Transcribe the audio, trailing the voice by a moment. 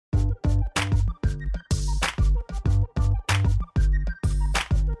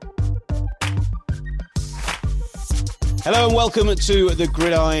Hello and welcome to the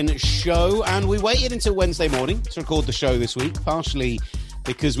Gridiron Show. And we waited until Wednesday morning to record the show this week, partially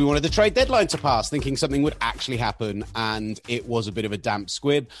because we wanted the trade deadline to pass, thinking something would actually happen, and it was a bit of a damp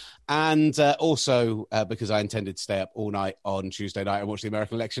squib. And also because I intended to stay up all night on Tuesday night and watch the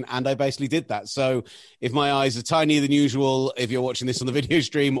American election, and I basically did that. So if my eyes are tinier than usual, if you're watching this on the video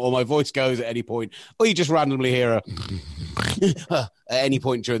stream, or my voice goes at any point, or you just randomly hear a at any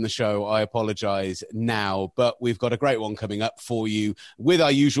point during the show, I apologise now. But we've got a great one coming up for you with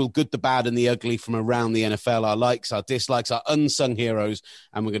our usual good, the bad and the ugly from around the NFL, our likes, our dislikes, our unsung heroes,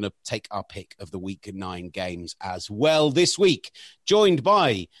 and we're going to take our pick of the Week 9 games as well this week. Joined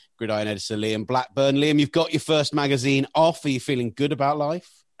by Gridiron editor Liam Blackburn. Liam, you've got your first magazine off. Are you feeling good about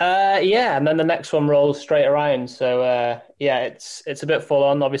life? Yeah, and then the next one rolls straight around. So, it's a bit full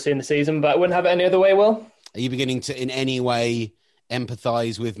on, obviously, in the season, but I wouldn't have it any other way, Will. Are you beginning to, in any way,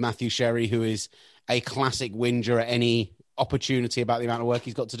 empathise with Matthew Sherry, who is a classic whinger at any opportunity about the amount of work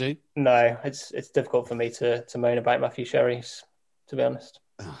he's got to do? No, it's difficult for me to moan about Matthew Sherry's, to be honest.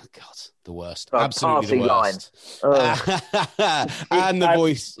 Oh, God, the worst. Oh, absolutely the worst. And the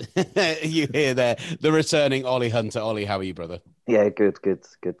voice you hear there, the returning Olly Hunter. Olly, how are you, brother? Yeah, good.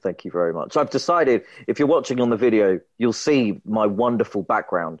 Thank you very much. I've decided, if you're watching on the video, you'll see my wonderful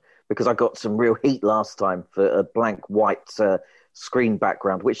background, because I got some real heat last time for a blank white screen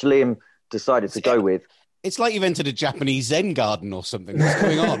background, which Liam decided to go with. It's like you've entered a Japanese Zen garden or something. What's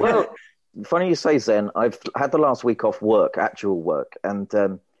going on? Well, funny you say Zen. I've had the last week off work, actual work, and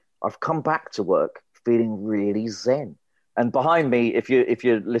I've come back to work feeling really Zen. And behind me, if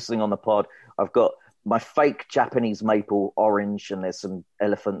you're listening on the pod, I've got my fake Japanese maple orange, and there's some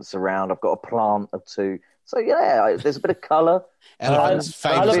elephants around. I've got a plant or two. So, yeah, there's a bit of colour. Elephants,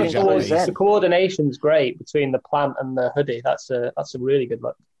 famously Japanese. The coordination's great between the plant and the hoodie. That's a really good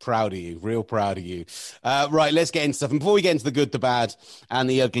look. Proud of you, real proud of you. Right, let's get into stuff. And before we get into the good, the bad, and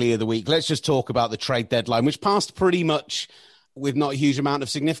the ugly of the week, let's just talk about the trade deadline, which passed pretty much with not a huge amount of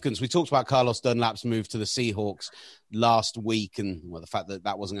significance. We talked about Carlos Dunlap's move to the Seahawks last week, and the fact that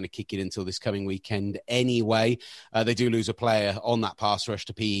that wasn't going to kick in until this coming weekend anyway. They do lose a player on that pass rush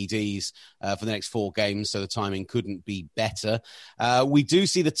to PEDs for the next 4 games, so the timing couldn't be better. We do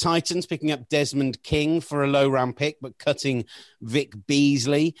see the Titans picking up Desmond King for a low-round pick, but cutting Vic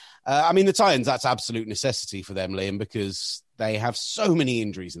Beasley. The Titans, that's absolute necessity for them, Liam, because they have so many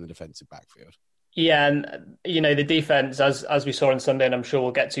injuries in the defensive backfield. Yeah, and the defense, as we saw on Sunday, and I'm sure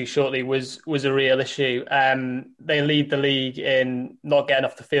we'll get to shortly, was a real issue. They lead the league in not getting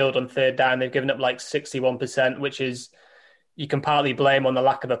off the field on third down. They've given up like 61%, which is, you can partly blame on the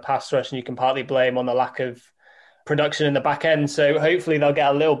lack of a pass rush, and you can partly blame on the lack of production in the back end. So hopefully they'll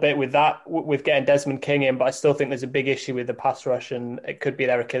get a little bit with that, with getting Desmond King in. But I still think there's a big issue with the pass rush, and it could be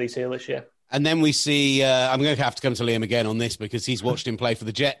their Achilles heel this year. And then we see, I'm going to have to come to Liam again on this, because he's watched him play for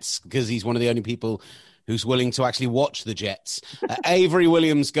the Jets, because he's one of the only people who's willing to actually watch the Jets. Avery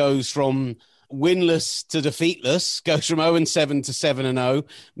Williams goes from winless to defeatless, goes from 0-7 to 7-0,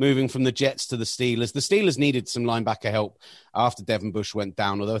 moving from the Jets to the Steelers. The Steelers needed some linebacker help after Devin Bush went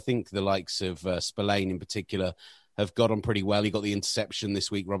down, although I think the likes of Spillane in particular have got on pretty well. He got the interception this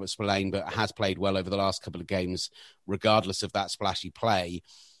week, Robert Spillane, but has played well over the last couple of games, regardless of that splashy play.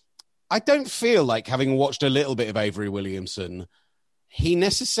 I don't feel like, having watched a little bit of Avery Williamson, he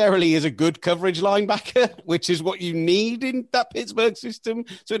necessarily is a good coverage linebacker, which is what you need in that Pittsburgh system.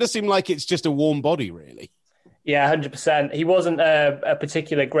 So it does seem like it's just a warm body, really. Yeah, 100%. He wasn't a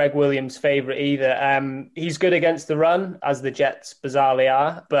particular Greg Williams favourite either. He's good against the run, as the Jets bizarrely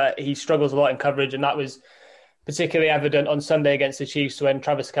are, but he struggles a lot in coverage, and that was particularly evident on Sunday against the Chiefs when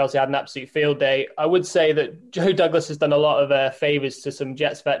Travis Kelce had an absolute field day. I would say that Joe Douglas has done a lot of favours to some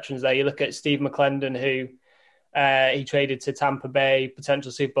Jets veterans there. You look at Steve McClendon, who he traded to Tampa Bay,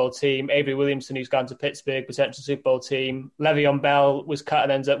 potential Super Bowl team. Avery Williamson, who's gone to Pittsburgh, potential Super Bowl team. Le'Veon Bell was cut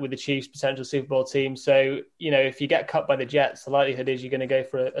and ends up with the Chiefs, potential Super Bowl team. So, if you get cut by the Jets, the likelihood is you're going to go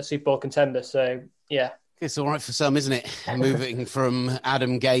for a Super Bowl contender. So, yeah. It's all right for some, isn't it? Moving from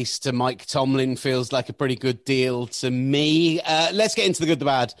Adam Gase to Mike Tomlin feels like a pretty good deal to me. Let's get into the good, the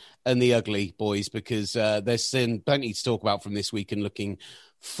bad, and the ugly, boys, because there's plenty to talk about from this week and looking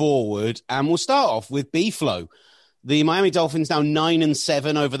forward. And we'll start off with B-Flow. The Miami Dolphins now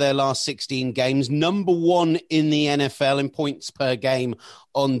 9-7 over their last 16 games, number 1 in the NFL in points per game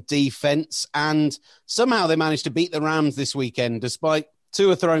on defense. And somehow they managed to beat the Rams this weekend, despite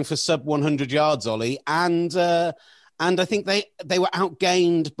Tua throwing for sub 100 yards, Olly, and I think they were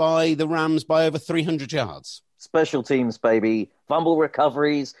outgained by the Rams by over 300 yards. Special teams, baby, fumble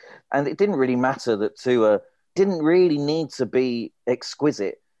recoveries, and it didn't really matter that Tua didn't really need to be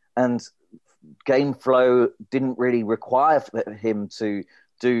exquisite. And game flow didn't really require him to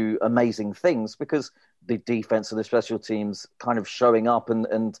do amazing things because the defense and the special teams kind of showing up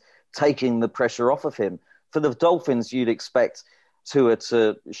and taking the pressure off of him. For the Dolphins, you'd expect Tua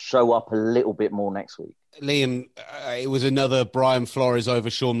to show up a little bit more next week. Liam, it was another Brian Flores over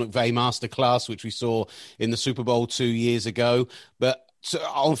Sean McVay masterclass, which we saw in the Super Bowl 2 years ago. But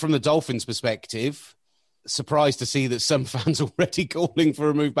from the Dolphins' perspective, surprised to see that some fans are already calling for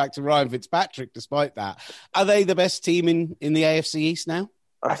a move back to Ryan Fitzpatrick despite that. Are they the best team in the AFC East now?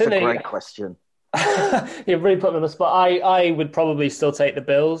 That's a great question. You've really put me on the spot. I would probably still take the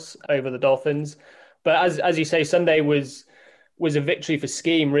Bills over the Dolphins. But as you say, Sunday was a victory for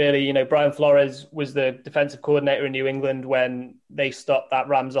scheme, really. You know, Brian Flores was the defensive coordinator in New England when they stopped that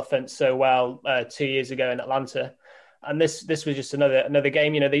Rams offense so well 2 years ago in Atlanta. And this was just another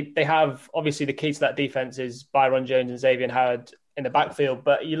game. You know, they have, obviously, the key to that defense is Byron Jones and Xavier Howard in the backfield.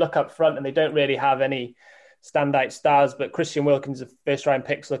 But you look up front and they don't really have any standout stars. But Christian Wilkins, the first-round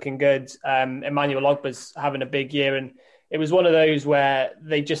pick's looking good. Emmanuel Ogba's having a big year. And it was one of those where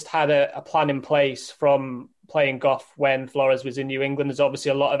they just had a plan in place from playing Goff when Flores was in New England. There's obviously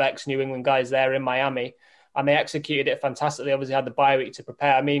a lot of ex-New England guys there in Miami, and they executed it fantastically. Obviously had the bye week to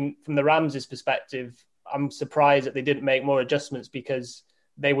prepare. I mean, from the Rams' perspective, I'm surprised that they didn't make more adjustments because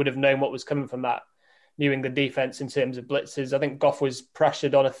they would have known what was coming from that New England defense in terms of blitzes. I think Goff was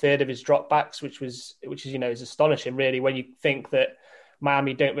pressured on a third of his dropbacks, which is, you know, is astonishing really when you think that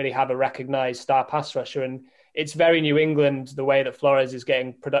Miami don't really have a recognized star pass rusher. And it's very New England, the way that Flores is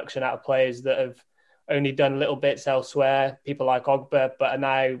getting production out of players that have only done little bits elsewhere, people like Ogba, but are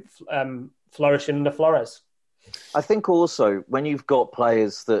now flourishing under Flores. I think also when you've got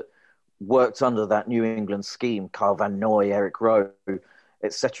players that worked under that New England scheme, Kyle Van Noy, Eric Rowe,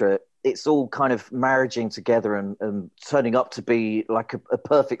 etc., it's all kind of marrying together and turning up to be like a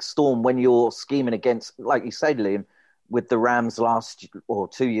perfect storm when you're scheming against, like you said, Liam, with the Rams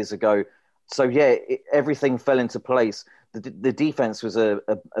 2 years ago. So, yeah, everything fell into place. The defense was a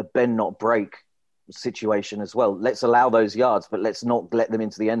bend, not break situation as well. Let's allow those yards, but let's not let them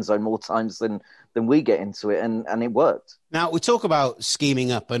into the end zone more times than we get into it, and it worked. Now, we talk about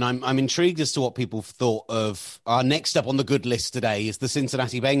scheming up, and I'm intrigued as to what people thought of. Our next up on the good list today is the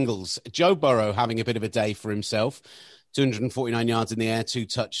Cincinnati Bengals. Joe Burrow having a bit of a day for himself. 249 yards in the air, 2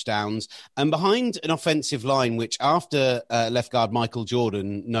 touchdowns, and behind an offensive line, which after left guard Michael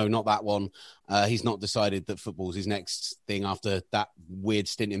Jordan, no, not that one, he's not decided that football's his next thing after that weird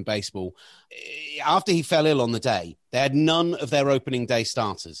stint in baseball. After he fell ill on the day, they had none of their opening day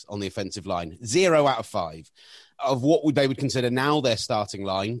starters on the offensive line, 0 out of 5. Of what they would consider now their starting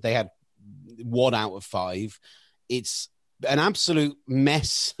line, they had 1 out of 5. It's an absolute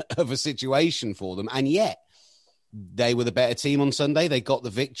mess of a situation for them, and yet they were the better team on Sunday. They got the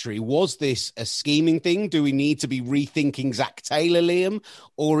victory. Was this a scheming thing? Do we need to be rethinking Zach Taylor, Liam?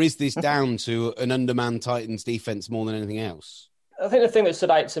 Or is this down to an undermanned Titans defense more than anything else? I think the thing that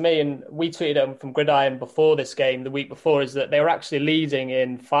stood out to me, and we tweeted them from Gridiron before this game, the week before, is that they were actually leading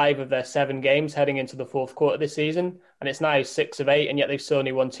in 5 of their 7 games heading into the fourth quarter this season. And it's now 6 of 8, and yet they've still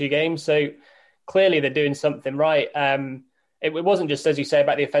only won 2 games. So clearly they're doing something right. It wasn't just, as you say,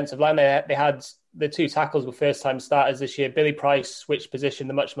 about the offensive line. They had the 2 tackles were first-time starters this year. Billy Price switched position,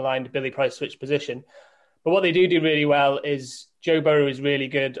 the much-maligned Billy Price switched position. But what they do really well is Joe Burrow is really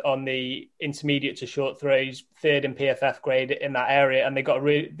good on the intermediate to short throws, 3rd in PFF grade in that area, and they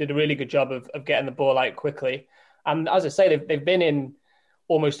did a really good job of getting the ball out quickly. And as I say, they've been in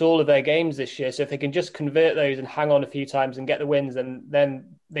almost all of their games this year. So if they can just convert those and hang on a few times and get the wins,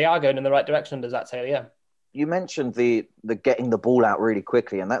 then they are going in the right direction under Zach Taylor, yeah. You mentioned the getting the ball out really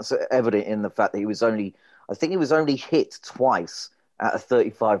quickly, and that's evident in the fact that he was only hit twice out of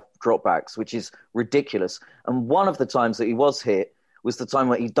 35 dropbacks, which is ridiculous. And one of the times that he was hit was the time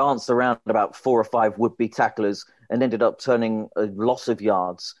where he danced around about 4 or 5 would-be tacklers and ended up turning a loss of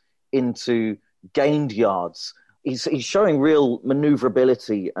yards into gained yards. He's showing real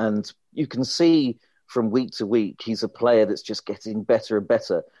maneuverability, and you can see from week to week, he's a player that's just getting better and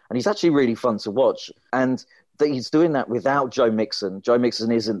better. And he's actually really fun to watch. And that he's doing that without Joe Mixon. Joe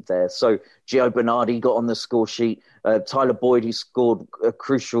Mixon isn't there. So Gio Bernardi got on the score sheet. Tyler Boyd, he scored a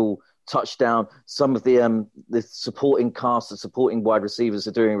crucial touchdown. Some of the supporting cast, the supporting wide receivers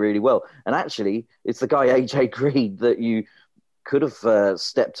are doing really well. And actually, it's the guy, AJ Green, that you could have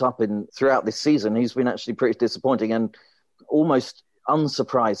stepped up in throughout this season. He's been actually pretty disappointing and almost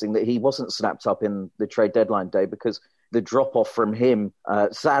unsurprising that he wasn't snapped up in the trade deadline day, because the drop-off from him,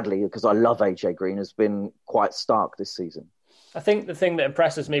 sadly, because I love AJ Green, has been quite stark this season. I think the thing that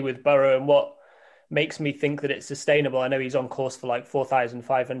impresses me with Burrow and what makes me think that it's sustainable. I know he's on course for like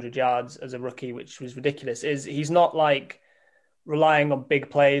 4,500 yards as a rookie, which was ridiculous. He's not like relying on big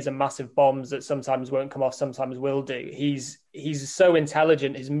plays and massive bombs that sometimes won't come off, sometimes will do. He's so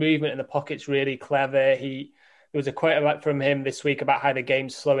intelligent. His movement in the pocket's really clever. There was a quote from him this week about how the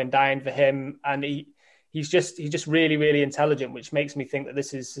game's slowing down for him, and he's just really, really intelligent, which makes me think that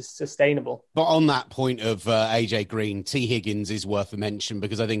this is sustainable. But on that point of AJ Green, T. Higgins is worth a mention,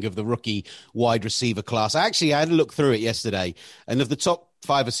 because I think of the rookie wide receiver class. Actually, I had a look through it yesterday, and of the top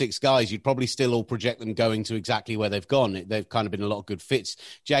 5 or 6 guys, you'd probably still all project them going to exactly where they've gone. They've kind of been a lot of good fits.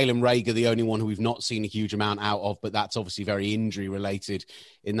 Jalen Reagor, the only one who we've not seen a huge amount out of, but that's obviously very injury related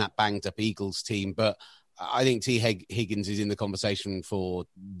in that banged up Eagles team. But I think T. Higgins is in the conversation for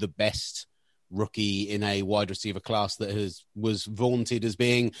the best rookie in a wide receiver class that was vaunted as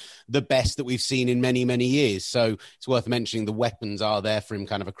being the best that we've seen in many, many years. So it's worth mentioning the weapons are there for him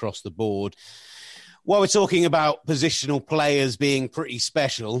kind of across the board. While we're talking about positional players being pretty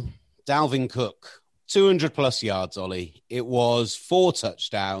special, Dalvin Cook, 200 plus yards, Olly. It was 4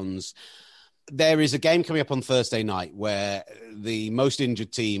 touchdowns. There is a game coming up on Thursday night where the most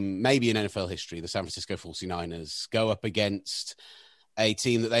injured team, maybe in NFL history, the San Francisco 49ers, go up against a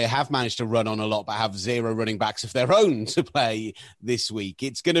team that they have managed to run on a lot, but have 0 running backs of their own to play this week.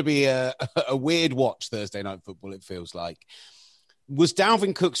 It's going to be a weird watch, Thursday night football, it feels like. Was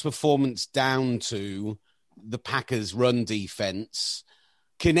Dalvin Cook's performance down to the Packers' run defense?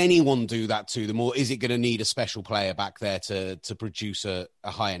 Can anyone do that to them, or is it going to need a special player back there to produce a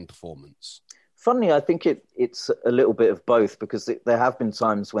high-end performance? Funnily, I think it's a little bit of both, because there have been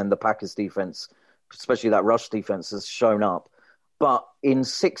times when the Packers' defense, especially that rush defense, has shown up. But in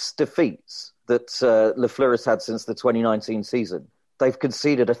 6 defeats that Flores had since the 2019 season, they've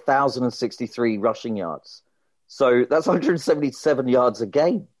conceded 1,063 rushing yards. So that's 177 yards a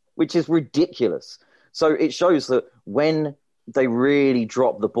game, which is ridiculous. So it shows that when they really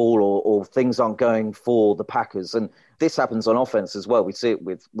drop the ball or things aren't going for the Packers, and this happens on offense as well. We see it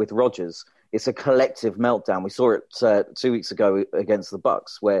with Rodgers. It's a collective meltdown. We saw it 2 weeks ago against the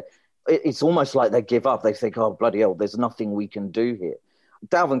Bucs, where it's almost like they give up. They think, oh, bloody hell, there's nothing we can do here.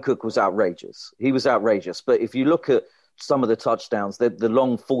 Dalvin Cook was outrageous. He was outrageous. But if you look at some of the touchdowns, the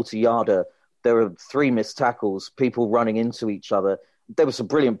long 40-yarder, there were 3 missed tackles, people running into each other. There was some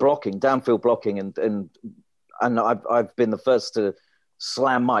brilliant blocking, downfield blocking, and I've been the first to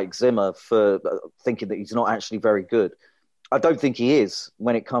slam Mike Zimmer for thinking that he's not actually very good. I don't think he is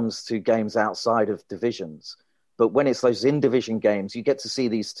when it comes to games outside of divisions. But when it's those in-division games, you get to see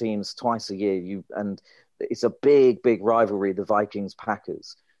these teams twice a year. And it's a big, big rivalry, the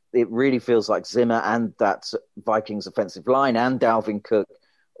Vikings-Packers. It really feels like Zimmer and that Vikings offensive line and Dalvin Cook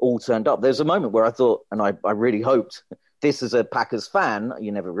all turned up. There's a moment where I thought, and I really hoped, this as a Packers fan,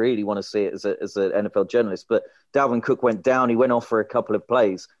 you never really want to see it as an NFL journalist, but Dalvin Cook went down, he went off for a couple of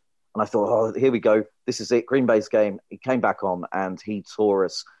plays, and I thought, oh, here we go, this is it, Green Bay's game. He came back on, and he tore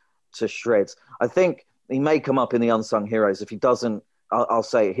us to shreds. I think he may come up in the unsung heroes. If he doesn't, I'll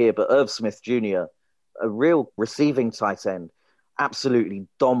say it here, but Irv Smith Jr., a real receiving tight end, absolutely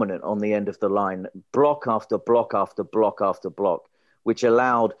dominant on the end of the line, block after block after block after block, which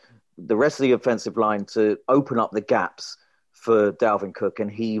allowed the rest of the offensive line to open up the gaps for Dalvin Cook,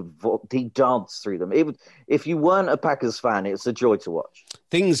 and he danced through them. If you weren't a Packers fan, it's a joy to watch.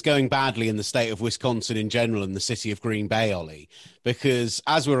 Things going badly in the state of Wisconsin in general and the city of Green Bay, Ollie, because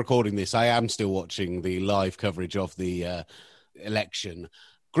as we're recording this, I am still watching the live coverage of the election.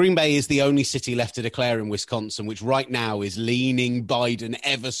 Green Bay is the only city left to declare in Wisconsin, which right now is leaning Biden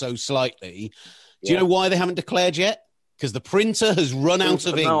ever so slightly. Do you know why they haven't declared yet? Because the printer has run out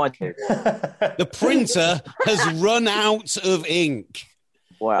of ink. No, I do. The printer has run out of ink.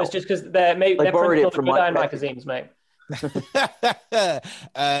 Wow. It's just because they're printing all the Gridiron magazines, mate.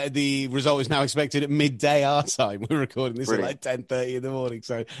 The result is now expected at midday our time. We're recording this at like 10:30 in the morning.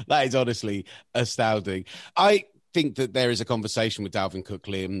 So that is honestly astounding. I think that there is a conversation with Dalvin Cook,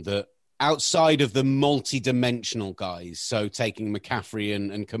 Liam, that outside of the multi-dimensional guys, so taking McCaffrey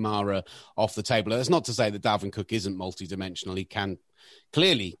and Kamara off the table, that's not to say that Dalvin Cook isn't multi-dimensional. He can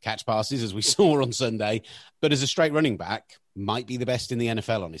clearly catch passes, as we saw on Sunday, but as a straight running back, might be the best in the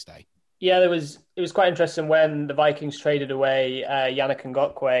NFL on his day. Yeah, it was quite interesting when the Vikings traded away Yannick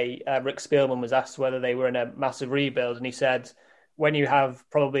Ngakoue. Rick Spielman was asked whether they were in a massive rebuild, and he said, when you have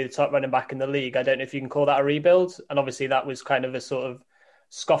probably the top running back in the league, I don't know if you can call that a rebuild. And obviously that was kind of a sort of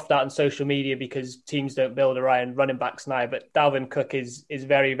scoffed at on social media because teams don't build around running backs now. But Dalvin Cook is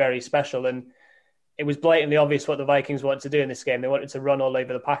very, very special. And it was blatantly obvious what the Vikings wanted to do in this game. They wanted to run all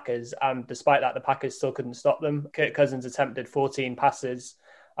over the Packers. And despite that, the Packers still couldn't stop them. Kirk Cousins attempted 14 passes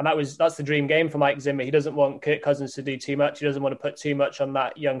And that's the dream game for Mike Zimmer. He doesn't want Kirk Cousins to do too much. He doesn't want to put too much on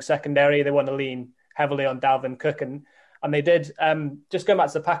that young secondary. They want to lean heavily on Dalvin Cook. And they did. Just going back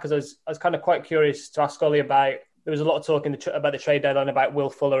to the Packers, I was kind of quite curious to ask Olly about, there was a lot of talk about the trade deadline about Will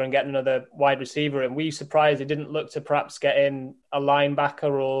Fuller and getting another wide receiver. And were you surprised they didn't look to perhaps get in a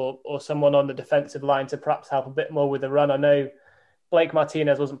linebacker or someone on the defensive line to perhaps help a bit more with the run? I know Blake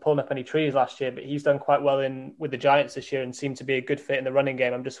Martinez wasn't pulling up any trees last year, but he's done quite well with the Giants this year and seemed to be a good fit in the running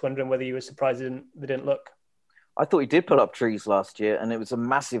game. I'm just wondering whether you were surprised they didn't look. I thought he did pull up trees last year, and it was a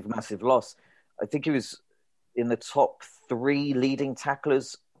massive, massive loss. I think he was in the top 3 leading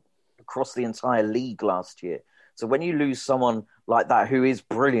tacklers across the entire league last year. So when you lose someone like that, who is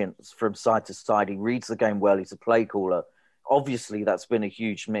brilliant from side to side, he reads the game well, he's a play caller. Obviously, that's been a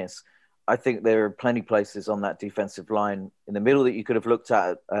huge miss. I think there are plenty of places on that defensive line in the middle that you could have looked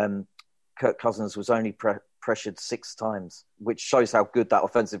at. Kirk Cousins was only pressured 6 times, which shows how good that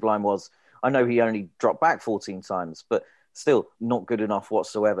offensive line was. I know he only dropped back 14 times, but still not good enough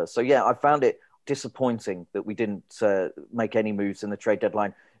whatsoever. So, yeah, I found it disappointing that we didn't make any moves in the trade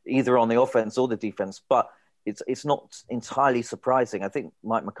deadline, either on the offense or the defense. But it's not entirely surprising. I think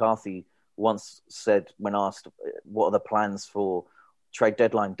Mike McCarthy once said, when asked what are the plans for trade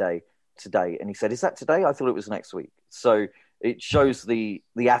deadline day today, and he said, "Is that today? I thought it was next week." So it shows the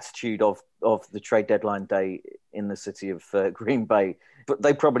attitude of the trade deadline day in the city of Green Bay. But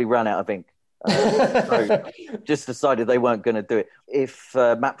they probably ran out of ink. So just decided they weren't going to do it. If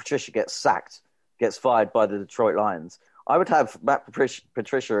Matt Patricia gets fired by the Detroit Lions, I would have Matt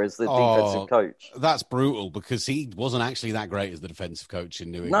Patricia as the defensive coach. That's brutal, because he wasn't actually that great as the defensive coach in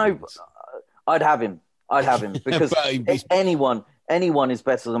New England. No, I'd have him because anyone is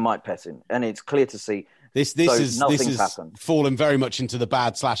better than Mike Pettin, and it's clear to see. This has fallen very much into the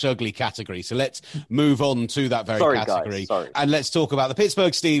bad/ugly category. So let's move on to that category. And let's talk about the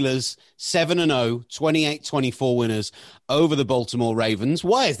Pittsburgh Steelers, 7-0, 28-24 winners over the Baltimore Ravens.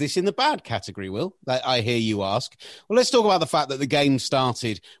 Why is this in the bad category, Will? I hear you ask. Well, let's talk about the fact that the game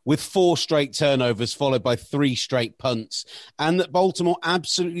started with 4 straight turnovers followed by 3 straight punts, and that Baltimore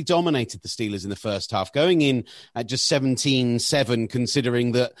absolutely dominated the Steelers in the first half, going in at just 17-7,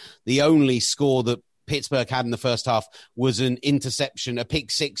 considering that the only score that Pittsburgh had in the first half was an interception, a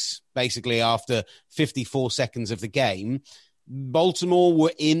pick 6, basically after 54 seconds of the game. Baltimore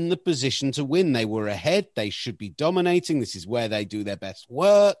were in the position to win. They were ahead. They should be dominating. This is where they do their best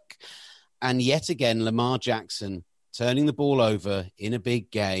work. And yet again, Lamar Jackson turning the ball over in a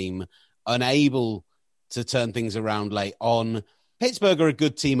big game, unable to turn things around late on. Pittsburgh are a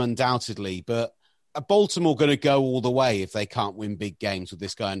good team, undoubtedly, but are Baltimore going to go all the way if they can't win big games with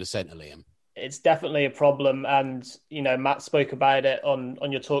this guy under center, Liam? It's definitely a problem. And, Matt spoke about it on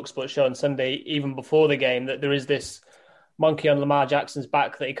your TalkSport show on Sunday, even before the game, that there is this monkey on Lamar Jackson's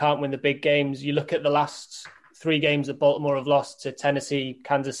back that he can't win the big games. You look at the last 3 games that Baltimore have lost to Tennessee,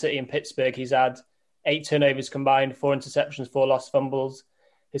 Kansas City and Pittsburgh. He's had 8 turnovers combined, 4 interceptions, 4 lost fumbles.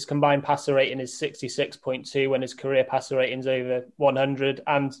 His combined passer rating is 66.2 when his career passer rating is over 100.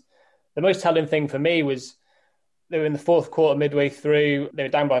 And the most telling thing for me was they were in the fourth quarter, midway through. They were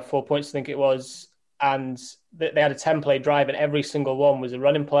down by 4 points, I think it was. And they had a 10-play drive, and every single one was a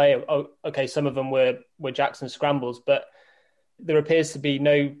running play. Oh, okay, some of them were Jackson scrambles, but there appears to be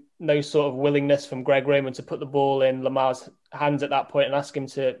no sort of willingness from Greg Roman to put the ball in Lamar's hands at that point and ask him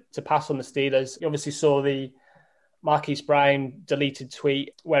to pass on the Steelers. You obviously saw the Marquise Brown deleted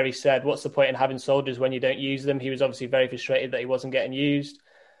tweet where he said, "What's the point in having soldiers when you don't use them?" He was obviously very frustrated that he wasn't getting used.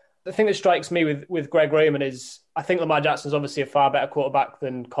 The thing that strikes me with Greg Roman is I think Lamar Jackson's obviously a far better quarterback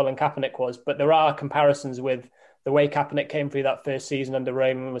than Colin Kaepernick was, but there are comparisons with the way Kaepernick came through that first season under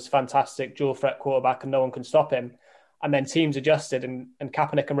Roman was fantastic, dual threat quarterback, and no one can stop him. And then teams adjusted, and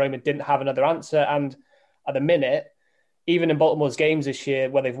Kaepernick and Roman didn't have another answer. And at the minute, even in Baltimore's games this year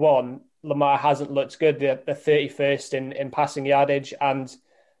where they've won, Lamar hasn't looked good. They're 31st in passing yardage, and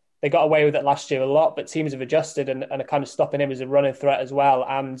they got away with it last year a lot, but teams have adjusted and are kind of stopping him as a running threat as well.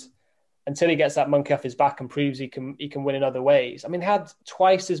 And until he gets that monkey off his back and proves he can win in other ways. I mean, they had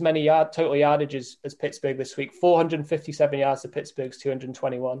twice as many total yardage as Pittsburgh this week, 457 yards to Pittsburgh's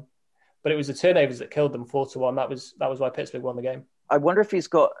 221. But it was the turnovers that killed them 4-1. That was why Pittsburgh won the game. I wonder if he's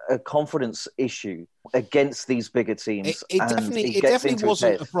got a confidence issue against these bigger teams. It definitely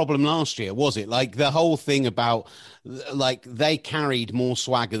wasn't a problem last year, was it? Like the whole thing about like they carried more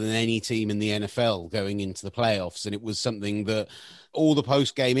swagger than any team in the NFL going into the playoffs, and it was something that all the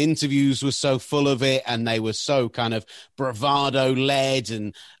post-game interviews were so full of it, and they were so kind of bravado-led,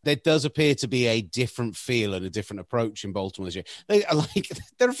 and there does appear to be a different feel and a different approach in Baltimore this year.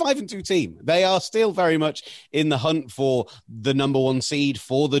 They're a 5-2 team. They are still very much in the hunt for the number one seed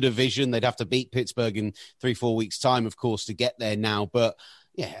for the division. They'd have to beat Pittsburgh in 3-4 weeks' time, of course, to get there now. But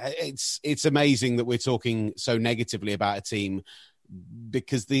yeah, it's amazing that we're talking so negatively about a team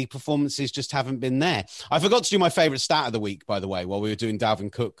because the performances just haven't been there. I forgot to do my favourite stat of the week, by the way, while we were doing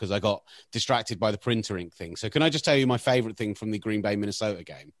Dalvin Cook, because I got distracted by the printer ink thing. So can I just tell you my favourite thing from the Green Bay, Minnesota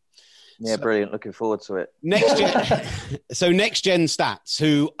game? Yeah, brilliant. Looking forward to it. Next Gen Stats,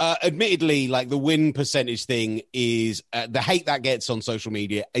 who admittedly, like the win percentage thing is the hate that gets on social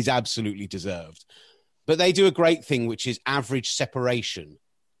media is absolutely deserved. But they do a great thing, which is average separation.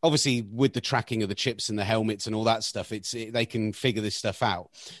 Obviously, with the tracking of the chips and the helmets and all that stuff, they can figure this stuff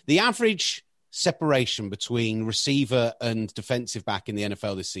out. The average separation between receiver and defensive back in the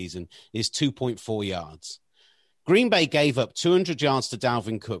NFL this season is 2.4 yards. Green Bay gave up 200 yards to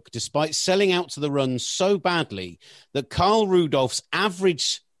Dalvin Cook, despite selling out to the run so badly that Kyle Rudolph's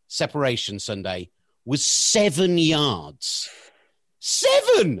average separation Sunday was 7 yards.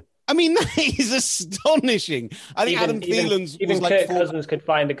 7! I mean, that is astonishing. I think Adam Thielen's was like Kirk Cousins could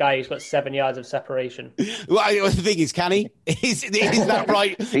find a guy who's got 7 yards of separation. Well, the thing is, can he? Is that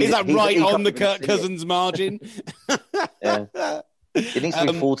right? Is that right on the Kirk Cousins margin? Yeah. It needs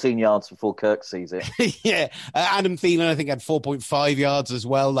to be 14 yards before Kirk sees it. Yeah. Adam Thielen, I think, had 4.5 yards as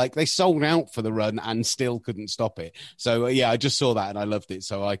well. Like, they sold out for the run and still couldn't stop it. So, I just saw that and I loved it.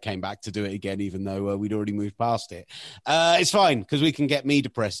 So I came back to do it again, even though we'd already moved past it. It's fine, because we can get me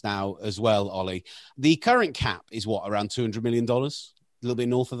depressed now as well, Ollie. The current cap is what, around $200 million? A little bit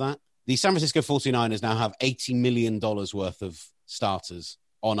north of that. The San Francisco 49ers now have $80 million worth of starters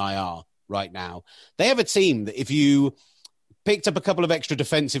on IR right now. They have a team that if you picked up a couple of extra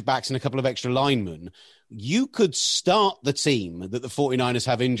defensive backs and a couple of extra linemen, you could start the team that the 49ers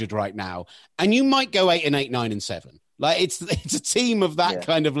have injured right now, and you might go 8-8, 9-7. Like, it's a team of that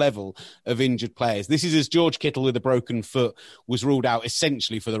kind of level of injured players. This is as George Kittle with a broken foot was ruled out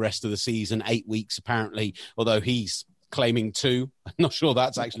essentially for the rest of the season, 8 weeks apparently, although he's claiming 2. I'm not sure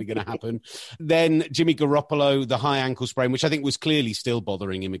that's actually going to happen. Then Jimmy Garoppolo, the high ankle sprain, which I think was clearly still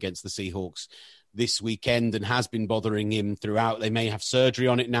bothering him against the Seahawks this weekend and has been bothering him throughout. They may have surgery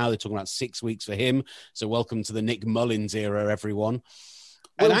on it now. They're talking about 6 weeks for him. So welcome to the Nick Mullins era, everyone.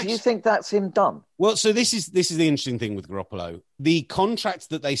 Well, do you think that's him done? Well, so this is the interesting thing with Garoppolo. The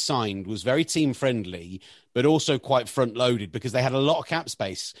contract that they signed was very team friendly, but also quite front loaded because they had a lot of cap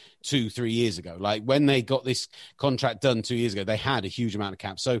space 2-3 years ago. Like when they got this contract done 2 years ago, they had a huge amount of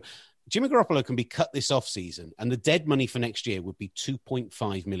cap. So Jimmy Garoppolo can be cut this off season and the dead money for next year would be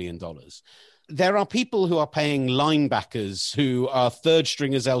 $2.5 million. There are people who are paying linebackers who are third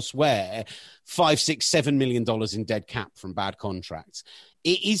stringers elsewhere $5, $6, $7 million in dead cap from bad contracts.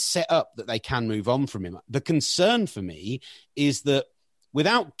 It is set up that they can move on from him. The concern for me is that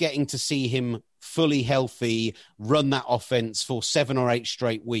without getting to see him fully healthy, run that offense for 7 or 8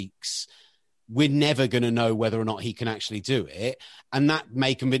 straight weeks, we're never going to know whether or not he can actually do it. And that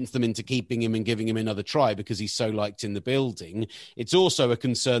may convince them into keeping him and giving him another try because he's so liked in the building. It's also a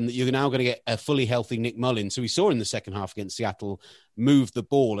concern that you're now going to get a fully healthy Nick Mullins, who we saw in the second half against Seattle, move the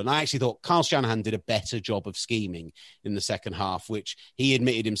ball. And I actually thought Kyle Shanahan did a better job of scheming in the second half, which he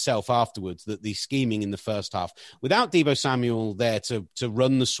admitted himself afterwards that the scheming in the first half, without Deebo Samuel there to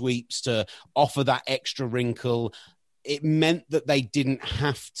run the sweeps, to offer that extra wrinkle, it meant that they didn't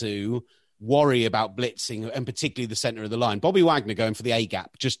have to worry about blitzing, and particularly the center of the line. Bobby Wagner going for the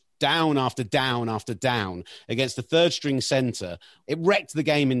A-gap, just down after down after down against the third string center. It wrecked the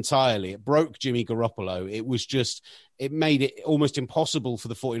game entirely. It broke Jimmy Garoppolo. It made it almost impossible for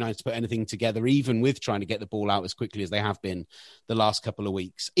the 49ers to put anything together, even with trying to get the ball out as quickly as they have been the last couple of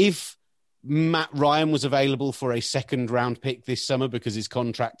weeks. If Matt Ryan was available for a second-round pick this summer because his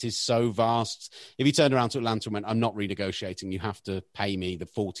contract is so vast, if he turned around to Atlanta and went, I'm not renegotiating, you have to pay me the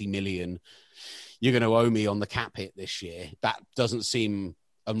 $40 million you're going to owe me on the cap hit this year, that doesn't seem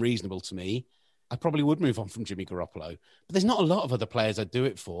unreasonable to me. I probably would move on from Jimmy Garoppolo. But there's not a lot of other players I'd do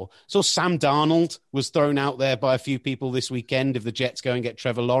it for. So Sam Darnold was thrown out there by a few people this weekend if the Jets go and get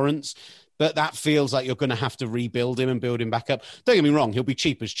Trevor Lawrence. But that feels like you're going to have to rebuild him and build him back up. Don't get me wrong, he'll be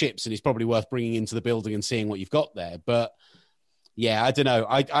cheap as chips and he's probably worth bringing into the building and seeing what you've got there. But yeah, I don't know.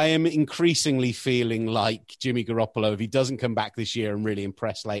 I am increasingly feeling like Jimmy Garoppolo, if he doesn't come back this year and really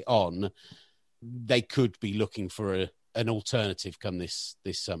impress late on, they could be looking for an alternative come this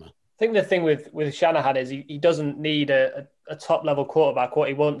summer. I think the thing with Shanahan is he doesn't need a top-level quarterback. What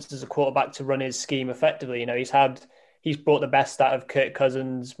he wants is a quarterback to run his scheme effectively. You know, he's had he's brought the best out of Kirk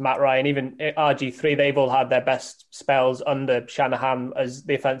Cousins, Matt Ryan, even RG3. They've all had their best spells under Shanahan as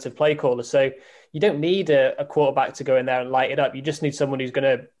the offensive play caller. So you don't need a quarterback to go in there and light it up. You just need someone who's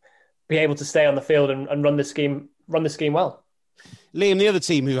going to be able to stay on the field and run the scheme well. Liam, the other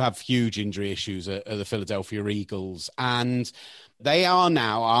team who have huge injury issues are the Philadelphia Eagles, and they are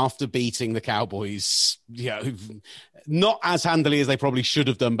now, after beating the Cowboys, not as handily as they probably should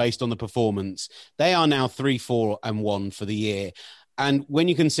have done based on the performance, they are now 3-4-1 for the year. And when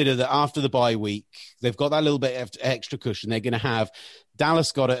you consider that after the bye week, they've got that little bit of extra cushion, they're going to have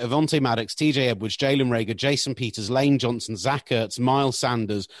Dallas Goedert, Avonte Maddox, TJ Edwards, Jalen Reagor, Jason Peters, Lane Johnson, Zach Ertz, Miles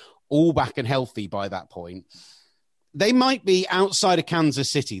Sanders, all back and healthy by that point. They might be, outside of Kansas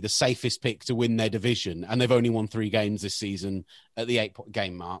City, the safest pick to win their division, and they've only won 3 games this season at the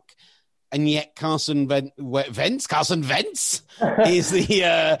 8-game mark. And yet Carson Wentz is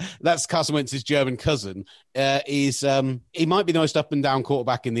that's Carson Wentz's German cousin, he might be the most up and down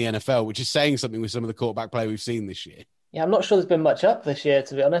quarterback in the NFL, which is saying something with some of the quarterback play we've seen this year. Yeah, I'm not sure there's been much up this year,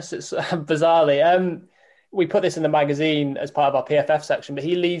 to be honest. It's bizarrely. We put this in the magazine as part of our PFF section, but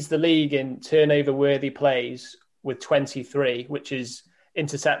he leads the league in turnover-worthy plays with 23, which is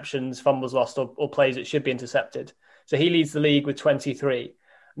interceptions, fumbles lost, or plays that should be intercepted. So he leads the league with 23.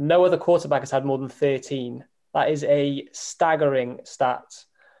 No other quarterback has had more than 13. That is a staggering stat.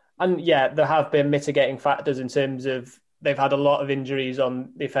 And yeah, there have been mitigating factors in terms of they've had a lot of injuries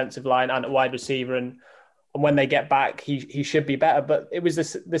on the offensive line and at wide receiver, and when they get back, he should be better. But it was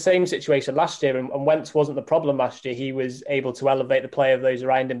the same situation last year, and Wentz wasn't the problem last year. He was able to elevate the play of those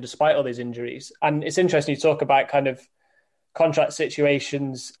around him despite all these injuries. And it's interesting you talk about kind of contract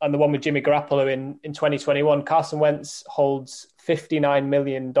situations, and the one with Jimmy Garoppolo in 2021. Carson Wentz holds $59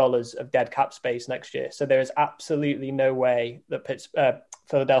 million of dead cap space next year. So there is absolutely no way that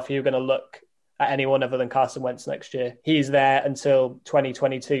Philadelphia are going to look at anyone other than Carson Wentz next year. He's there until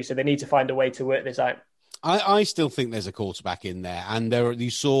 2022, so they need to find a way to work this out. I still think there's a quarterback in there, and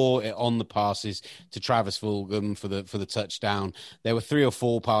you saw it on the passes to Travis Fulgham for the touchdown. There were 3 or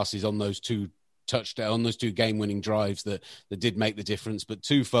 4 passes on those 2 game-winning drives that did make the difference, but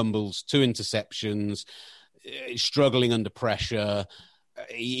 2 fumbles, 2 interceptions, struggling under pressure.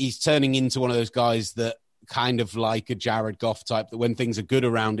 He's turning into one of those guys that kind of like a Jared Goff type, that when things are good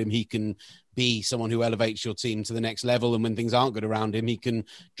around him, he can be someone who elevates your team to the next level. And when things aren't good around him, he can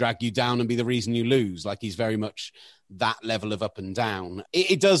drag you down and be the reason you lose. Like, he's very much that level of up and down.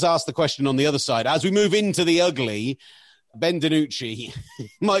 It does ask the question on the other side. As we move into the ugly, Ben DiNucci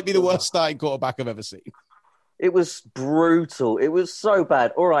might be the worst starting quarterback I've ever seen. It was brutal. It was so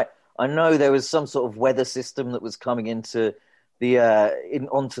bad. All right, I know there was some sort of weather system that was coming into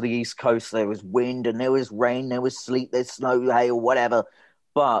onto the East Coast. There was wind and there was rain, there was sleet, there's snow, hail, whatever.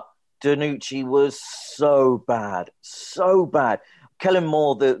 But DiNucci was so bad. Kellen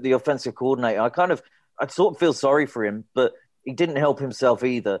Moore, the offensive coordinator, I sort of feel sorry for him, but he didn't help himself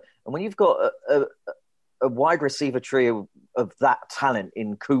either. And when you've got a wide receiver trio of that talent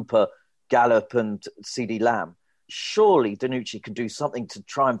in Cooper, Gallup, and CeeDee Lamb, surely DiNucci can do something to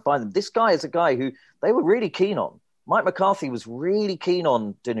try and find them. This guy is a guy who they were really keen on. Mike McCarthy was really keen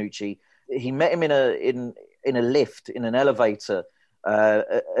on DiNucci. He met him in a lift, in an elevator,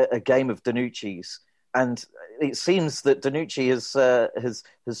 a game of DiNucci's, and it seems that DiNucci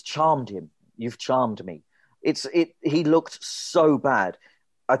has charmed him. You've charmed me. He looked so bad.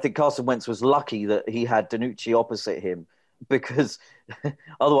 I think Carson Wentz was lucky that he had DiNucci opposite him, because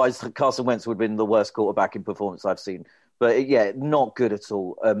otherwise Carson Wentz would have been the worst quarterback in performance I've seen. But yeah, not good at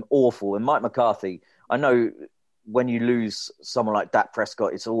all. Awful. And Mike McCarthy, I know when you lose someone like Dak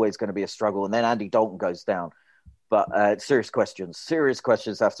Prescott, it's always going to be a struggle. And then Andy Dalton goes down. But serious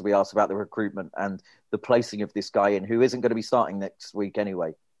questions have to be asked about the recruitment and the placing of this guy in, who isn't going to be starting next week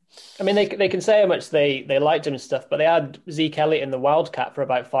anyway. I mean, they can say how much they liked him and stuff, but they had Zeke Elliott in the Wildcat for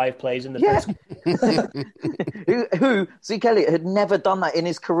about 5 plays in the first. Who Zeke Elliott had never done that in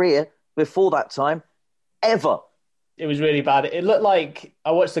his career before that time, ever. It was really bad. It looked like,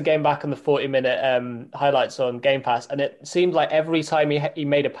 I watched the game back on the 40-minute highlights on Game Pass, and it seemed like every time he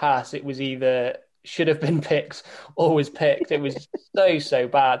made a pass, it was either should have been picked or was picked. It was so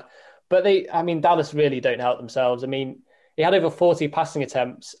bad. But Dallas really don't help themselves. I mean, he had over 40 passing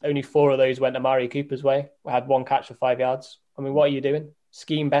attempts. Only 4 of those went Amari Cooper's way. We had 1 catch for 5 yards. I mean, what are you doing?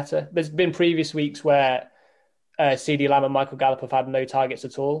 Scheme better. There's been previous weeks where CeeDee Lamb and Michael Gallup have had no targets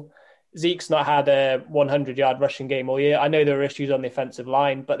at all. Zeke's not had a 100-yard rushing game all year. I know there are issues on the offensive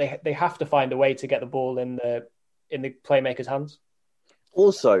line, but they have to find a way to get the ball in the playmakers' hands.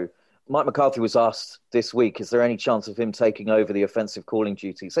 Also, Mike McCarthy was asked this week, is there any chance of him taking over the offensive calling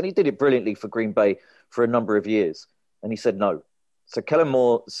duties? And he did it brilliantly for Green Bay for a number of years. And he said no. So Kellen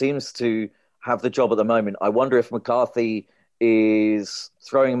Moore seems to have the job at the moment. I wonder if McCarthy is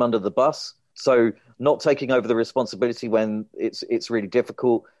throwing him under the bus. So not taking over the responsibility when it's really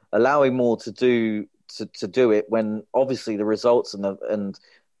difficult, allowing Moore to do it when obviously the results and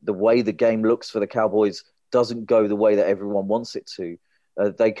the way the game looks for the Cowboys doesn't go the way that everyone wants it to.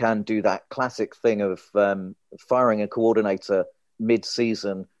 They can do that classic thing of firing a coordinator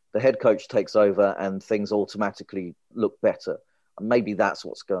mid-season, the head coach takes over and things automatically look better. Maybe that's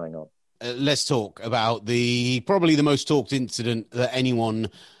what's going on. Let's talk about probably the most talked incident that anyone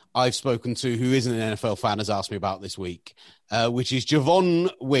I've spoken to who isn't an NFL fan has asked me about this week, which is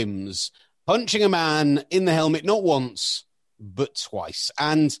Javon Wims punching a man in the helmet, not once, but twice.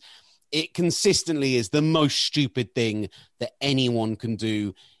 And it consistently is the most stupid thing that anyone can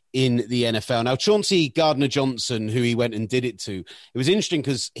do in the NFL. Now, Chauncey Gardner-Johnson, who he went and did it to, it was interesting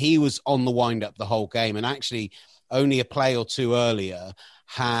because he was on the wind-up the whole game, and actually only a play or two earlier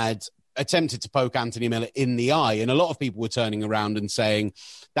had attempted to poke Anthony Miller in the eye. And a lot of people were turning around and saying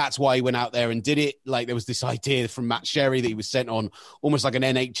that's why he went out there and did it. Like there was this idea from Matt Sherry that he was sent on almost like an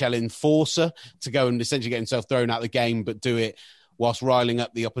NHL enforcer to go and essentially get himself thrown out of the game, but do it whilst riling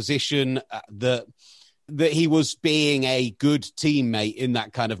up the opposition, that he was being a good teammate in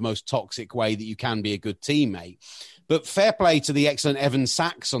that kind of most toxic way that you can be a good teammate. But fair play to the excellent Evan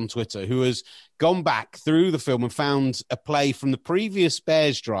Sachs on Twitter, who has gone back through the film and found a play from the previous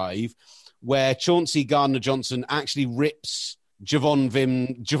Bears drive where Chauncey Gardner-Johnson actually rips Javon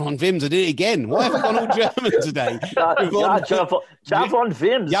Wims. I did it again. Why have I gone all German today? Javon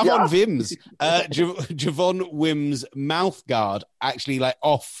Wims. Javon Wims. Javon Wims' mouth guard actually like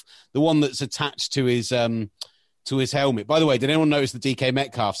off the one that's attached to his helmet. By the way, did anyone notice that DK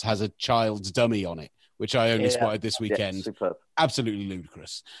Metcalf's has a child's dummy on it, which I only spotted this weekend? Yeah, absolutely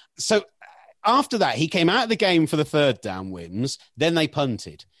ludicrous. So after that, he came out of the game for the third down, Wims. Then they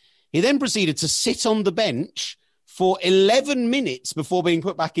punted. He then proceeded to sit on the bench for 11 minutes before being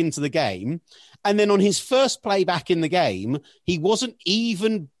put back into the game. And then on his first play back in the game, he wasn't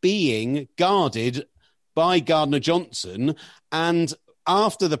even being guarded by Gardner-Johnson. And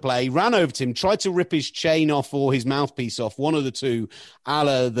after the play, ran over to him, tried to rip his chain off or his mouthpiece off, one of the two, a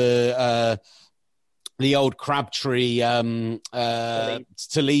la the old Crabtree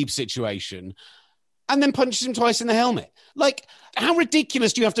Talib situation, and then punches him twice in the helmet. Like, how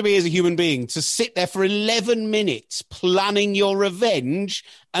ridiculous do you have to be as a human being to sit there for 11 minutes planning your revenge,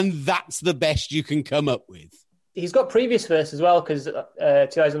 and that's the best you can come up with? He's got previous first as well, because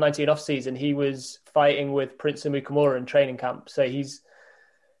 2019 off-season, he was fighting with Prince Amukamura in training camp. So he's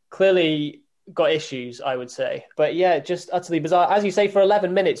clearly got issues, I would say. But yeah, just utterly bizarre. As you say, for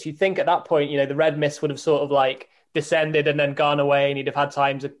 11 minutes, you think at that point, the red mist would have sort of like descended and then gone away and he'd have had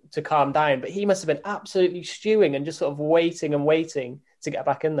time to calm down. But he must have been absolutely stewing and just sort of waiting to get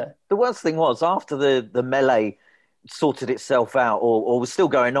back in there. The worst thing was, after the melee sorted itself out or was still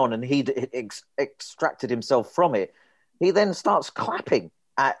going on and he'd extracted himself from it, he then starts clapping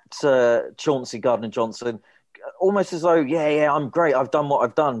at Chauncey Gardner-Johnson, almost as though, yeah, I'm great. I've done what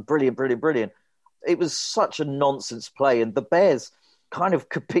I've done. Brilliant, brilliant, brilliant. It was such a nonsense play. And the Bears kind of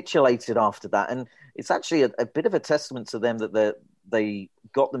capitulated after that. And it's actually a bit of a testament to them that they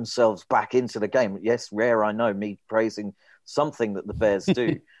got themselves back into the game. Yes, rare, I know, me praising something that the Bears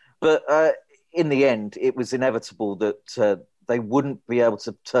do. But in the end, it was inevitable that they wouldn't be able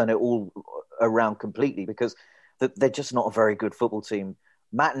to turn it all around completely because they're just not a very good football team.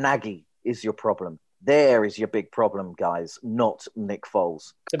 Matt Nagy is your problem. There is your big problem, guys, not Nick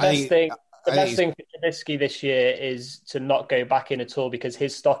Foles. The best thing for Trubisky this year is to not go back in at all because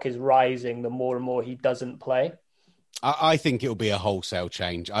his stock is rising the more and more he doesn't play. I think it'll be a wholesale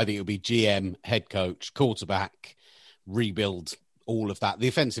change. I think it'll be GM, head coach, quarterback, rebuild, all of that. The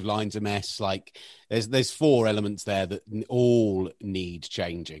offensive line's a mess. Like there's four elements there that all need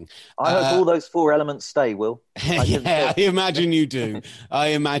changing. I hope all those four elements stay, Will. I imagine you do.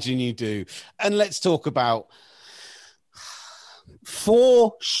 And let's talk about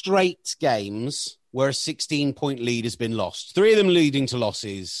 4 straight games where a 16-point lead has been lost. 3 of them leading to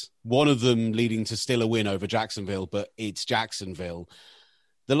losses. 1 of them leading to still a win over Jacksonville, but it's Jacksonville.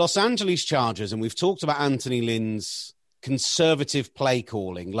 The Los Angeles Chargers, and we've talked about Anthony Lynn's conservative play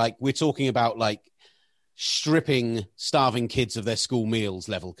calling. Like we're talking about like stripping starving kids of their school meals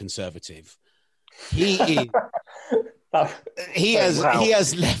level conservative. He is... He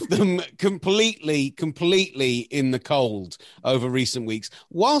has left them completely in the cold over recent weeks,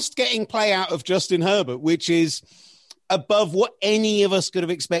 whilst getting play out of Justin Herbert, which is above what any of us could have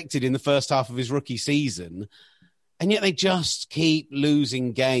expected in the first half of his rookie season. And yet they just keep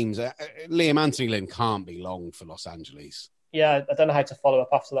losing games. Anthony Lynn can't be long for Los Angeles. Yeah, I don't know how to follow up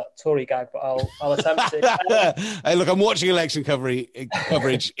after that Tory gag, but I'll attempt it. Hey, look, I'm watching election coverage.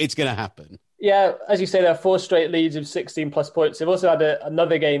 It's going to happen. Yeah, as you say, there are 4 straight leads of 16-plus points. They've also had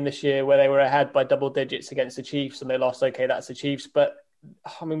another game this year where they were ahead by double digits against the Chiefs and they lost. Okay, that's the Chiefs. But,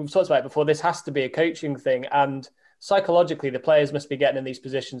 I mean, we've talked about it before. This has to be a coaching thing. And psychologically, the players must be getting in these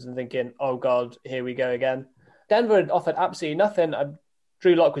positions and thinking, oh, God, here we go again. Denver had offered absolutely nothing.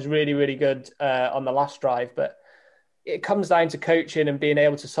 Drew Lock was really, really good on the last drive. But it comes down to coaching and being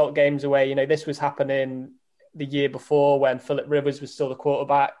able to salt games away. You know, this was happening the year before when Phillip Rivers was still the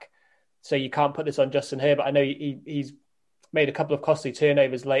quarterback. So you can't put this on Justin Herbert. I know he's made a couple of costly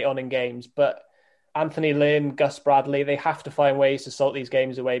turnovers late on in games, but Anthony Lynn, Gus Bradley, they have to find ways to salt these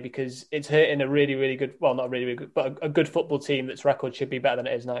games away because it's hurting a really, really good, well, not really, really good, but a good football team that's record should be better than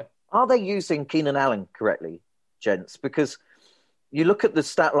it is now. Are they using Keenan Allen correctly, gents? Because you look at the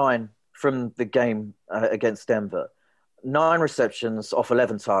stat line from the game against Denver, 9 receptions off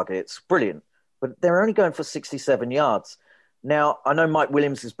 11 targets, brilliant, but they're only going for 67 yards. Now, I know Mike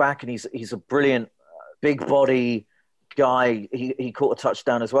Williams is back and he's a brilliant big body guy. He caught a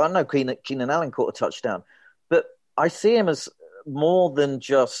touchdown as well. I know Keenan Allen caught a touchdown. But I see him as more than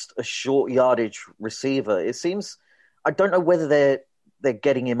just a short yardage receiver. It seems, I don't know whether they're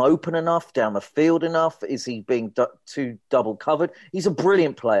getting him open enough, down the field enough. Is he being too double covered? He's a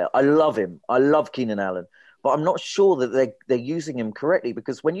brilliant player. I love him. I love Keenan Allen. But I'm not sure that they're using him correctly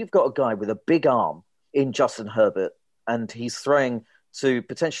because when you've got a guy with a big arm in Justin Herbert, and he's throwing to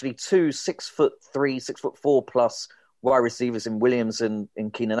potentially 2 6'3", 6'4" plus wide receivers in Williams and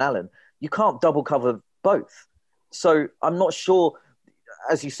in Keenan Allen. You can't double cover both. So I'm not sure,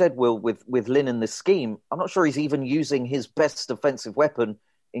 as you said, Will, with Lynn in this scheme, I'm not sure he's even using his best defensive weapon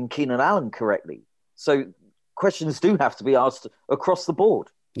in Keenan Allen correctly. So questions do have to be asked across the board.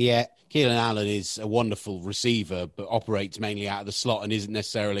 Yeah, Keenan Allen is a wonderful receiver, but operates mainly out of the slot and isn't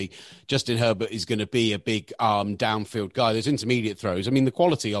necessarily. Justin Herbert is going to be a big downfield guy. There's intermediate throws. I mean, the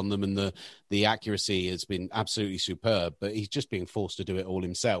quality on them and the accuracy has been absolutely superb, but he's just being forced to do it all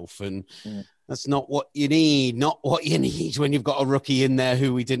himself. And that's not what you need. Not what you need when you've got a rookie in there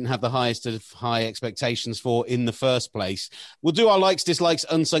who we didn't have the highest of high expectations for in the first place. We'll do our likes, dislikes,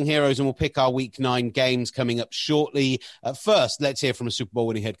 unsung heroes, and we'll pick our week 9 games coming up shortly. First, let's hear from a Super Bowl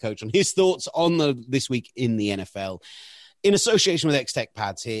winning head coach on his thoughts on this week in the NFL. In association with X-Tech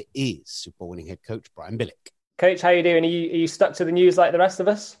Pads, here is Super Bowl winning head coach Brian Billick. Coach, how are you doing? Are you stuck to the news like the rest of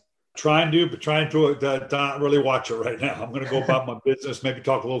us? Trying to not really watch it right now. I'm going to go about my business, maybe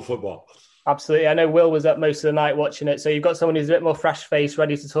talk a little football. Absolutely. I know Will was up most of the night watching it, so you've got someone who's a bit more fresh-faced,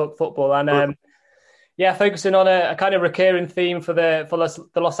 ready to talk football. And focusing on a kind of recurring theme for the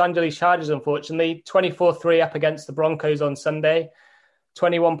Los Angeles Chargers, unfortunately. 24-3 up against the Broncos on Sunday.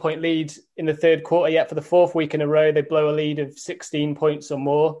 21-point lead in the third quarter, yet for the 4th week in a row, they blow a lead of 16 points or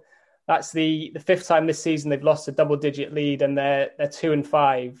more. That's the 5th time this season they've lost a double-digit lead, and they're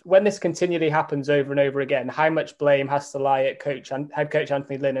 2-5. When this continually happens over and over again, how much blame has to lie at head coach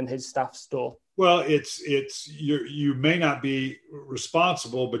Anthony Lynn and his staff's door? Well, you may not be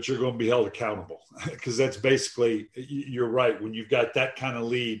responsible, but you're going to be held accountable because that's basically, you're right. When you've got that kind of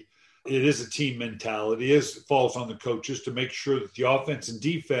lead, it is a team mentality. It falls on the coaches to make sure that the offense and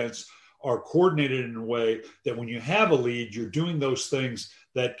defense are coordinated in a way that when you have a lead, you're doing those things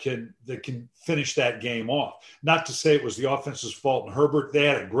that can finish that game off. Not to say it was the offense's fault. And Herbert, they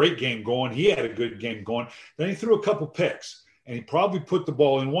had a great game going. He had a good game going. Then he threw a couple picks, and he probably put the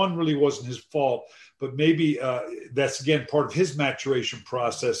ball in. One really wasn't his fault, but maybe that's, again, part of his maturation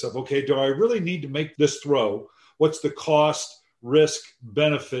process of, okay, do I really need to make this throw? What's the cost, risk,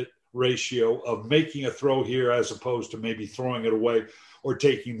 benefit ratio of making a throw here as opposed to maybe throwing it away or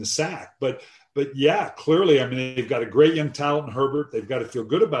taking the sack? But yeah, clearly, I mean, they've got a great young talent in Herbert. They've got to feel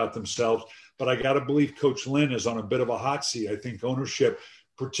good about themselves. But I got to believe Coach Lynn is on a bit of a hot seat. I think ownership,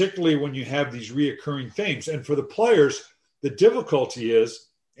 particularly when you have these reoccurring themes. And for the players, the difficulty is,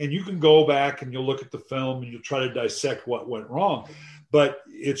 and you can go back and you'll look at the film and you'll try to dissect what went wrong. But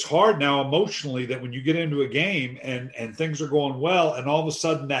it's hard now emotionally that when you get into a game and things are going well and all of a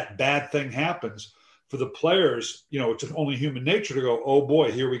sudden that bad thing happens, for the players, it's only human nature to go, oh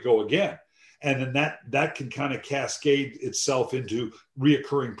boy, here we go again. And then that can kind of cascade itself into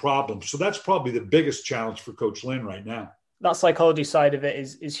reoccurring problems. So that's probably the biggest challenge for Coach Lynn right now. That psychology side of it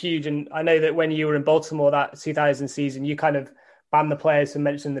is huge. And I know that when you were in Baltimore that 2000 season, you kind of banned the players from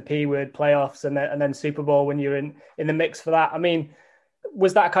mentioning the P word, playoffs, and then Super Bowl when you're in the mix for that. I mean,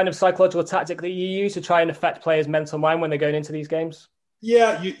 was that kind of psychological tactic that you use to try and affect players' mental mind when they're going into these games?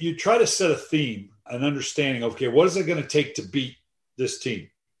 Yeah, you try to set a theme an understanding of, okay, what is it going to take to beat this team?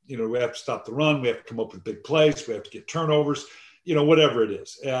 We have to stop the run. We have to come up with big plays. We have to get turnovers, whatever it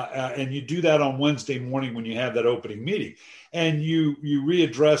is. And you do that on Wednesday morning when you have that opening meeting. And you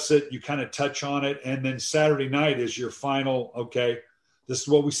readdress it, you kind of touch on it. And then Saturday night is your final, okay, this is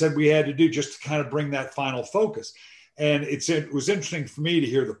what we said we had to do, just to kind of bring that final focus. And it was interesting for me to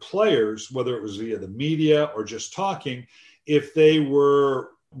hear the players, whether it was via the media or just talking, if they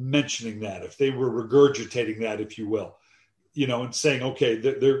were mentioning that, if they were regurgitating that, if you will, and saying, okay,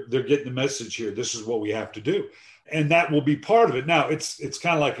 they're getting the message here. This is what we have to do. And that will be part of it. Now, it's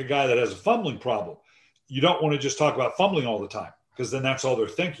kind of like a guy that has a fumbling problem. You don't want to just talk about fumbling all the time, because then that's all they're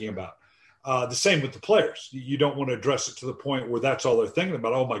thinking about. The same with the players. You don't want to address it to the point where that's all they're thinking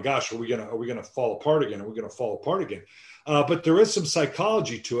about. Oh my gosh, are we gonna fall apart again? Are we gonna fall apart again? But there is some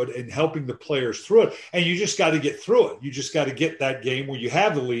psychology to it in helping the players through it. And you just got to get through it. You just got to get that game where you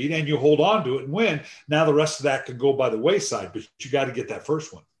have the lead and you hold on to it and win. Now the rest of that could go by the wayside, but you got to get that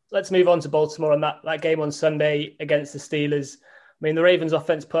first one. Let's move on to Baltimore and that game on Sunday against the Steelers. I mean, the Ravens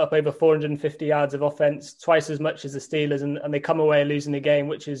offense put up over 450 yards of offense, twice as much as the Steelers, and they come away losing the game,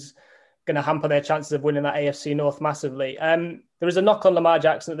 which is going to hamper their chances of winning that AFC North massively. There is a knock on Lamar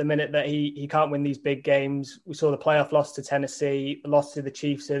Jackson at the minute that he can't win these big games. We saw the playoff loss to Tennessee, the loss to the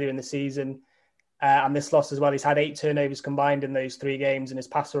Chiefs earlier in the season, and this loss as well. He's had 8 turnovers combined in those 3 games, and his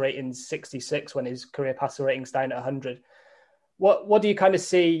passer rating's 66 when his career passer rating's down at 100. What do you kind of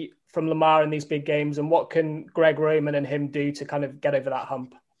see from Lamar in these big games, and what can Greg Roman and him do to kind of get over that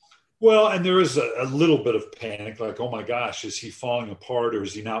hump? Well, and there is a little bit of panic, like, oh my gosh, is he falling apart, or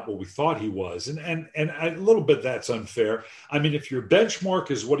is he not what we thought he was? And a little bit that's unfair. I mean, if your benchmark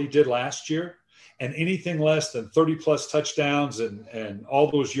is what he did last year, and anything less than 30-plus touchdowns and all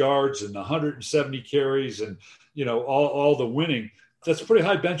those yards and 170 carries and, all the winning, that's a pretty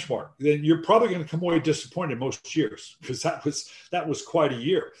high benchmark. Then you're probably going to come away disappointed most years, because that was quite a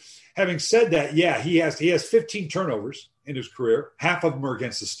year. Having said that, yeah, he has 15 turnovers in his career. Half of them are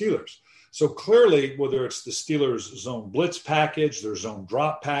against the Steelers. So clearly, whether it's the Steelers' zone blitz package, their zone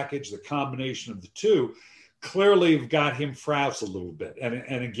drop package, the combination of the two, clearly have got him frazzled a little bit.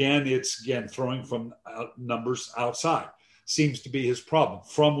 And again, it's throwing from numbers outside. Seems to be his problem,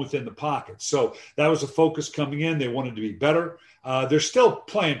 from within the pocket. So that was a focus coming in. They wanted to be better. They're still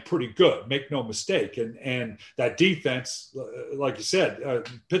playing pretty good, make no mistake. And that defense, like you said,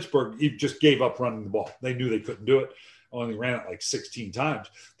 Pittsburgh just gave up running the ball. They knew they couldn't do it. Only ran it like 16 times.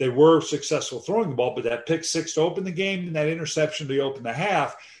 They were successful throwing the ball, but that pick 6 to open the game and that interception to open the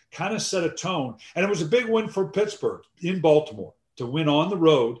half kind of set a tone. And it was a big win for Pittsburgh in Baltimore to win on the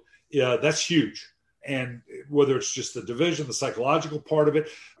road. Yeah, that's huge. And whether it's just the division, the psychological part of it,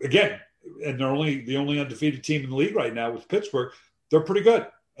 again, and they're the only undefeated team in the league right now with Pittsburgh, they're pretty good.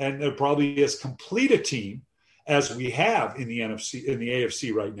 And they're probably as complete a team as we have in the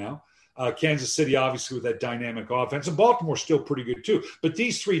AFC right now. Kansas City, obviously, with that dynamic offense, and Baltimore's still pretty good too. But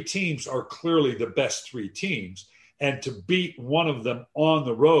these 3 teams are clearly the best 3 teams, and to beat one of them on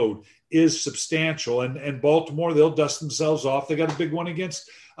the road is substantial. And Baltimore, they'll dust themselves off. They got a big one against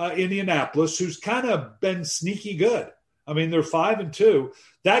Indianapolis, who's kind of been sneaky good. I mean, they're 5-2.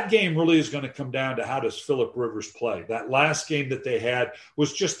 That game really is going to come down to how does Phillip Rivers play. That last game that they had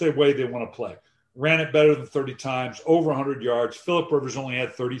was just the way they want to play. Ran it better than 30 times, over 100 yards. Phillip Rivers only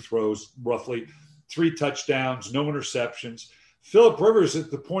had 30 throws, roughly 3 touchdowns, no interceptions. Phillip Rivers,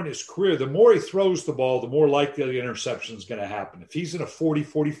 at the point in his career, the more he throws the ball, the more likely the interception is going to happen. If he's in a 40,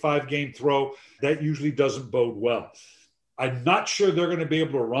 45 game throw, that usually doesn't bode well. I'm not sure they're going to be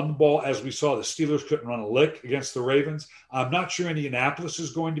able to run the ball. As we saw, the Steelers couldn't run a lick against the Ravens. I'm not sure Indianapolis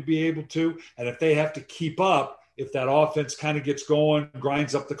is going to be able to. And if they have to keep up, if that offense kind of gets going,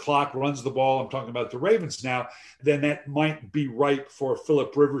 grinds up the clock, runs the ball, I'm talking about the Ravens now, then that might be ripe for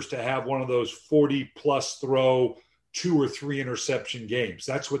Phillip Rivers to have one of those 40-plus throw, 2 or 3 interception games.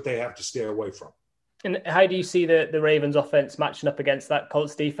 That's what they have to stay away from. And how do you see the Ravens offense matching up against that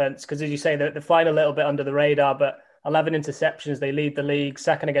Colts defense? Because as you say, they're flying a little bit under the radar, but 11 interceptions, they lead the league,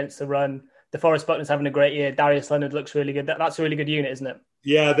 second against the run. DeForest Buckner's having a great year. Darius Leonard looks really good. That's a really good unit, isn't it?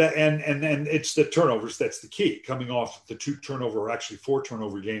 Yeah, and it's the turnovers that's the key. Coming off the 2 turnover, or actually 4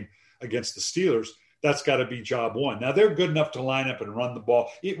 turnover game against the Steelers, that's got to be job one. Now, they're good enough to line up and run the ball.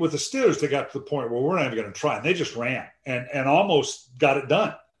 With the Steelers, they got to the point where we're not even going to try, and they just ran and almost got it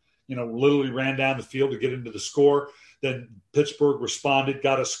done. Literally ran down the field to get into the score. Then Pittsburgh responded,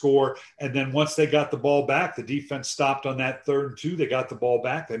 got a score. And then once they got the ball back, the defense stopped on that 3rd and 2. They got the ball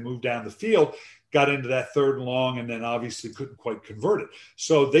back. They moved down the field, got into that 3rd and long, and then obviously couldn't quite convert it.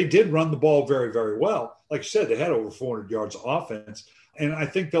 So they did run the ball very, very well. Like you said, they had over 400 yards of offense. And I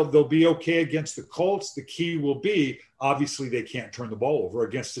think they'll be okay against the Colts. The key will be, obviously, they can't turn the ball over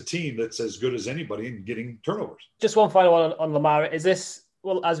against a team that's as good as anybody in getting turnovers. Just one final one on Lamar. Is this,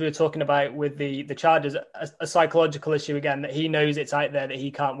 well, as we were talking about with the Chargers, a psychological issue again, that he knows it's out there that he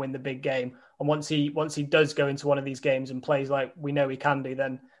can't win the big game? And once he does go into one of these games and plays like we know he can do,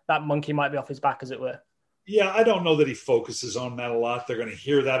 then that monkey might be off his back, as it were. Yeah, I don't know that he focuses on that a lot. They're going to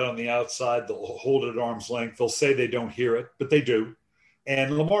hear that on the outside. They'll hold it at arm's length. They'll say they don't hear it, but they do.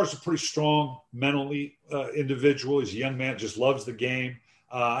 And Lamar's a pretty strong mentally individual. He's a young man, just loves the game.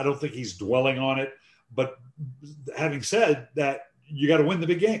 I don't think he's dwelling on it. But having said that, you got to win the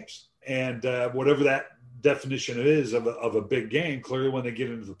big games. And whatever that definition is of a big game, clearly when they get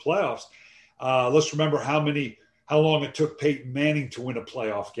into the playoffs, let's remember how long it took Peyton Manning to win a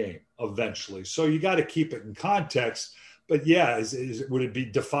playoff game eventually. So you got to keep it in context. But yeah, would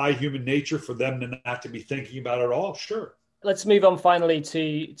it defy human nature for them to not to be thinking about it all? Sure. Let's move on finally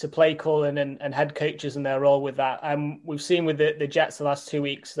to play calling and head coaches and their role with that. We've seen with the Jets the last 2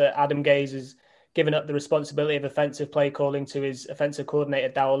 weeks that Adam Gase has given up the responsibility of offensive play calling to his offensive coordinator,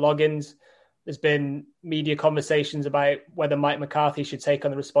 Darryl Loggins. There's been media conversations about whether Mike McCarthy should take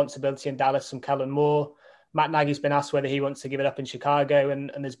on the responsibility in Dallas from Kellen Moore. Matt Nagy's been asked whether he wants to give it up in Chicago,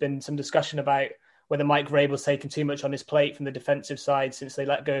 and there's been some discussion about whether Mike Vrabel's taken too much on his plate from the defensive side since they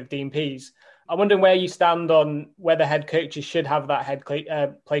let go of Dean Pease. I'm wondering where you stand on whether head coaches should have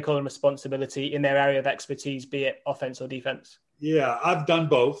that play calling responsibility in their area of expertise, be it offense or defense. Yeah, I've done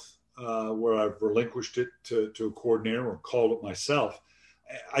both, where I've relinquished it to a coordinator or called it myself.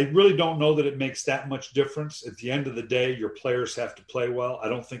 I really don't know that it makes that much difference. At the end of the day, your players have to play well. I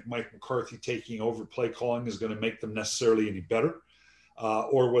don't think Mike McCarthy taking over play calling is going to make them necessarily any better,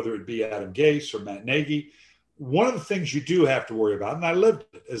 or whether it be Adam Gase or Matt Nagy. One of the things you do have to worry about, and I lived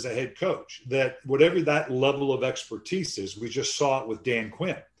it as a head coach, that whatever that level of expertise is, we just saw it with Dan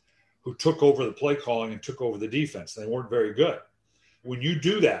Quinn, who took over the play calling and took over the defense. They weren't very good. When you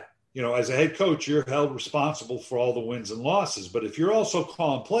do that, as a head coach, you're held responsible for all the wins and losses. But if you're also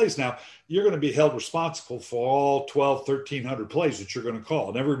calling plays now, you're going to be held responsible for all 1,300 plays that you're going to call.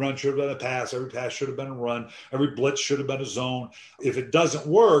 And every run should have been a pass. Every pass should have been a run. Every blitz should have been a zone. If it doesn't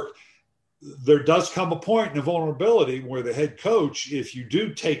work, there does come a point in a vulnerability where the head coach, if you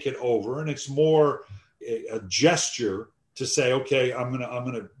do take it over, and it's more a gesture to say, okay, I'm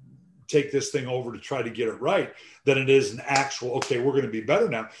going to take this thing over to try to get it right, than it is an actual, okay, we're going to be better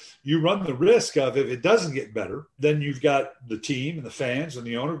now. You run the risk of, if it doesn't get better, then you've got the team and the fans and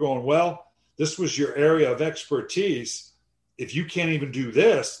the owner going, well, this was your area of expertise. If you can't even do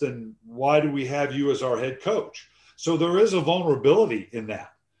this, then why do we have you as our head coach? So there is a vulnerability in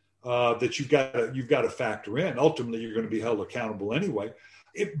that. That you've got to factor in. Ultimately, you're going to be held accountable anyway.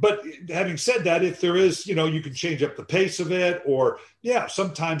 But having said that, if there is, you can change up the pace of it, or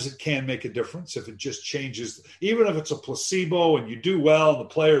sometimes it can make a difference if it just changes. Even if it's a placebo and you do well, and the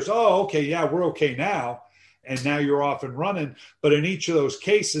players, we're okay now, and now you're off and running. But in each of those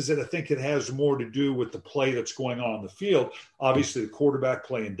cases, I think it has more to do with the play that's going on the field. Obviously, the quarterback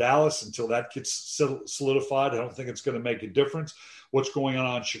play in Dallas, until that gets solidified, I don't think it's going to make a difference. What's going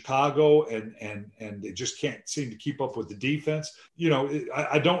on in Chicago, and they just can't seem to keep up with the defense.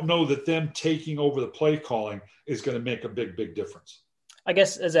 I don't know that them taking over the play calling is going to make a big difference. I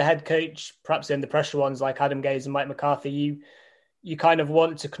guess as a head coach, perhaps in the pressure ones like Adam Gase and Mike McCarthy, you kind of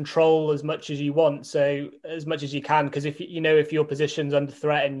want to control as much as you want, so as much as you can, because if your position's under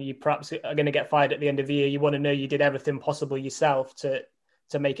threat and you perhaps are going to get fired at the end of the year, you want to know you did everything possible yourself to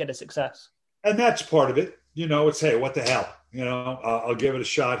make it a success. And that's part of it. It's, hey, what the hell? I'll give it a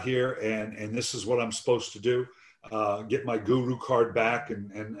shot here, and this is what I'm supposed to do. Get my guru card back,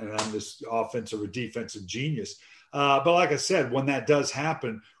 and I'm this offensive or defensive genius. But like I said, when that does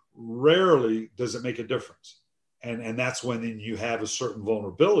happen, rarely does it make a difference. And that's when then you have a certain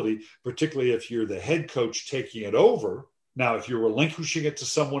vulnerability, particularly if you're the head coach taking it over. Now, if you're relinquishing it to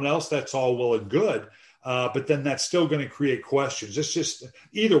someone else, that's all well and good. But then that's still going to create questions. It's just,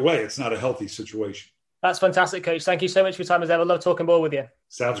 either way, it's not a healthy situation. That's fantastic, Coach. Thank you so much for your time as ever. Love talking ball with you.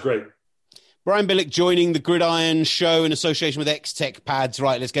 Sounds great. Brian Billick joining the Gridiron Show in association with X-Tech Pads.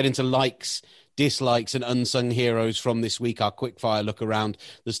 Right, let's get into likes, dislikes, and unsung heroes from this week. Our quickfire look around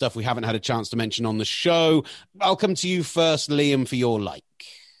the stuff we haven't had a chance to mention on the show. I'll come to you first, Liam, for your like.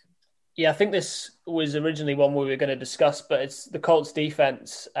 Yeah, I think this was originally one we were going to discuss, but it's the Colts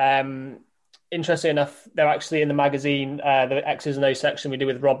defense. Interestingly enough, they're actually in the magazine, the X's and O's section we do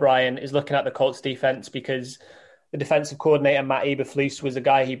with Rob Ryan is looking at the Colts defense, because the defensive coordinator, Matt Eberflus, was a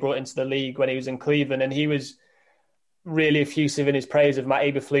guy he brought into the league when he was in Cleveland, and he was really effusive in his praise of Matt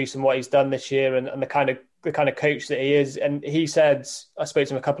Eberflus and what he's done this year and the kind of the kind of coach that he is. And he said, I spoke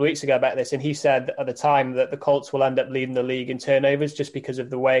to him a couple of weeks ago about this, and he said at the time that the Colts will end up leading the league in turnovers just because of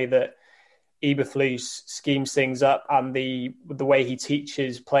the way that Eberflus schemes things up and the way he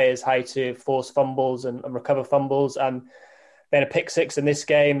teaches players how to force fumbles and recover fumbles. And then a pick six in this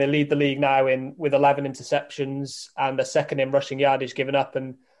game. They lead the league now with 11 interceptions and a second in rushing yardage given up.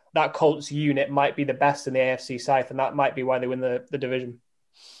 And that Colts unit might be the best in the AFC South, and that might be why they win the division.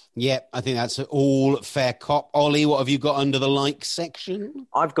 Yeah, I think that's all fair cop. Ollie, what have you got under the like section?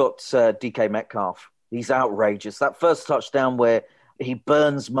 I've got DK Metcalf. He's outrageous. That first touchdown where he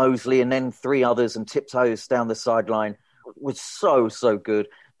burns Mosley and then three others and tiptoes down the sideline was so good.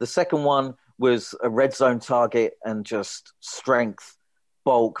 The second one was a red zone target and just strength,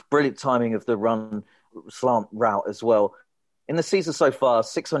 bulk, brilliant timing of the run slant route as well. In the season so far,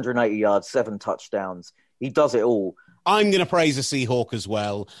 680 yards, 7 touchdowns. He does it all. I'm going to praise a Seahawk as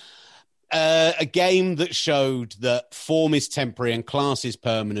well. A game that showed that form is temporary and class is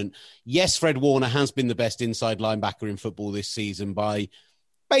permanent. Yes, Fred Warner has been the best inside linebacker in football this season by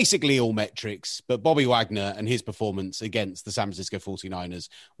basically all metrics, but Bobby Wagner and his performance against the San Francisco 49ers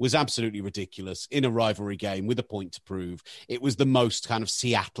was absolutely ridiculous in a rivalry game with a point to prove. It was the most kind of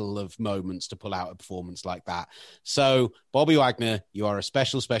Seattle of moments to pull out a performance like that. So, Bobby Wagner, you are a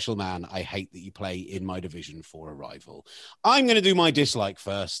special, special man. I hate that you play in my division for a rival. I'm going to do my dislike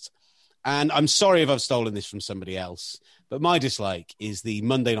first. And I'm sorry if I've stolen this from somebody else, but my dislike is the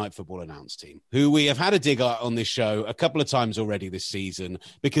Monday Night Football announce team, who we have had a dig at on this show a couple of times already this season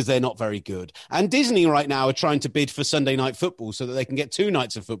because they're not very good. And Disney right now are trying to bid for Sunday Night Football so that they can get 2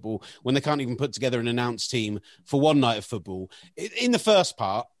 nights of football when they can't even put together an announce team for 1 night of football. In the first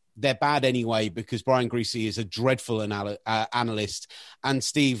part, they're bad anyway because Brian Greasy is a dreadful analyst and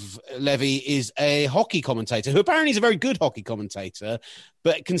Steve Levy is a hockey commentator who apparently is a very good hockey commentator,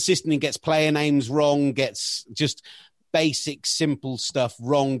 but consistently gets player names wrong, gets just basic, simple stuff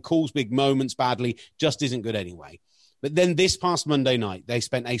wrong, calls big moments badly, just isn't good anyway. But then this past Monday night, they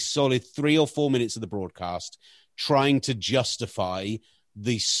spent a solid 3 or 4 minutes of the broadcast trying to justify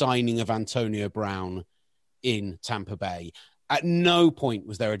the signing of Antonio Brown in Tampa Bay. At no point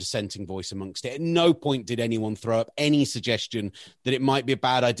was there a dissenting voice amongst it. At no point did anyone throw up any suggestion that it might be a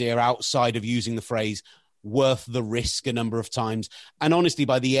bad idea outside of using the phrase worth the risk a number of times. And honestly,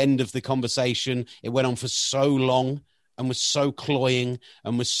 by the end of the conversation, it went on for so long and was so cloying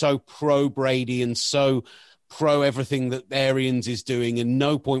and was so pro-Brady and so pro everything that Arians is doing. And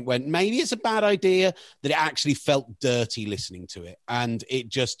no point went, maybe it's a bad idea, that it actually felt dirty listening to it. And it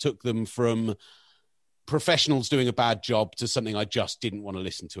just took them from professionals doing a bad job to something I just didn't want to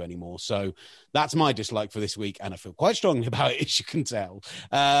listen to anymore. So that's my dislike for this week, and I feel quite strongly about it, as you can tell.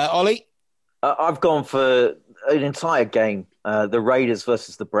 Ollie? I've gone for an entire game. The Raiders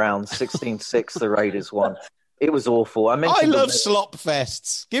versus the Browns, 16-6, the Raiders won. It was awful. I love slop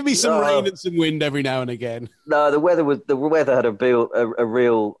fests. Give me some rain and some wind every now and again. No, the weather had a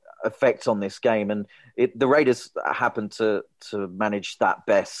real effect on this game, and the Raiders happened to manage that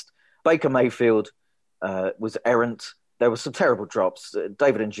best. Baker Mayfield was errant. There were some terrible drops.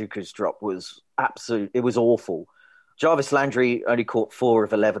 David Njoku's drop was it was awful. Jarvis Landry only caught 4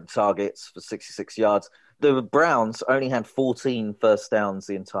 of 11 targets for 66 yards. The Browns only had 14 first downs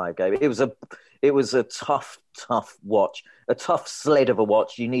the entire game. It was a tough watch, a tough sled of a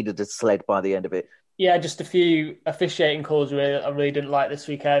watch. You needed a sled by the end of it. Yeah, just a few officiating calls I really didn't like this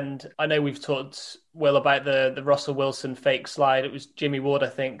weekend. I know we've talked, Will, about the Russell Wilson fake slide. It was Jimmy Ward, I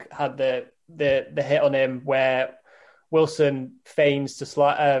think, had the hit on him where Wilson feigns to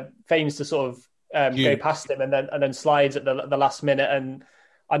sort of go past him and then slides at the last minute. And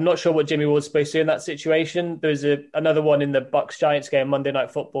I'm not sure what Jimmy Ward's supposed to do in that situation. There's another one in the Bucs-Giants game, Monday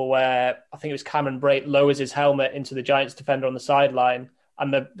Night Football, where I think it was Cameron Brate lowers his helmet into the Giants defender on the sideline,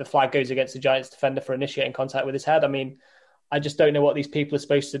 and the flag goes against the Giants defender for initiating contact with his head. I mean, I just don't know what these people are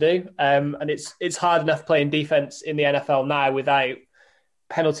supposed to do. And it's hard enough playing defense in the NFL now without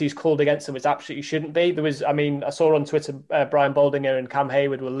penalties called against them, which absolutely shouldn't be. I saw on Twitter, Brian Baldinger and Cam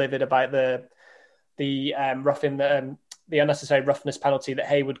Hayward were livid about the unnecessary roughness penalty that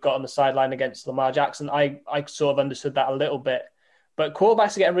Hayward got on the sideline against Lamar Jackson. I sort of understood that a little bit. But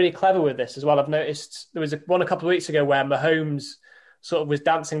quarterbacks are getting really clever with this as well. I've noticed there was one a couple of weeks ago where Mahomes sort of was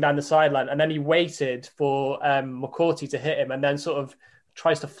dancing down the sideline and then he waited for McCourty to hit him and then sort of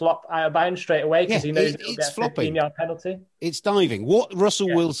tries to flop out of bounds straight away because he knows it'll get a 15-yard penalty. It's diving. What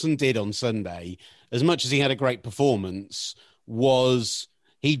Russell Wilson did on Sunday, as much as he had a great performance, was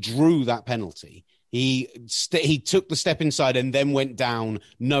he drew that penalty. He took the step inside and then went down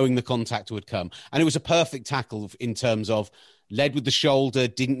knowing the contact would come. And it was a perfect tackle in terms of led with the shoulder,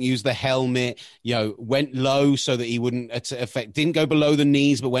 didn't use the helmet, went low so that he wouldn't didn't go below the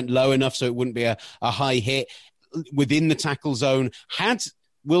knees, but went low enough so it wouldn't be a high hit within the tackle zone. Had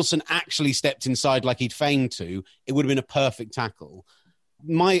Wilson actually stepped inside like he'd feigned to, it would have been a perfect tackle.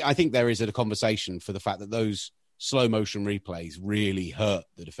 I think there is a conversation for the fact that those slow motion replays really hurt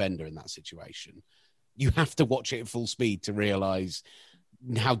the defender in that situation. You have to watch it at full speed to realise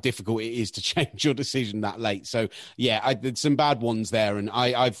how difficult it is to change your decision that late. So, yeah, there's some bad ones there. And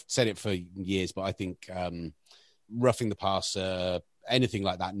I've said it for years, but I think roughing the passer, anything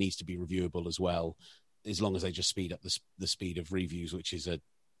like that needs to be reviewable as well, as long as they just speed up the speed of reviews, which is a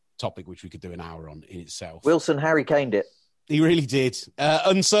topic which we could do an hour on in itself. Wilson Harry Kaned it. He really did.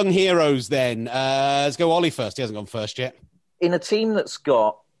 Unsung heroes then. Let's go Olly first. He hasn't gone first yet. In a team that's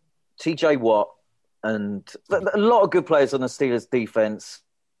got TJ Watt and a lot of good players on the Steelers defense,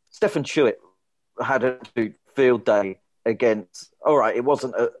 Stephen Tuitt had a field day against, all right, it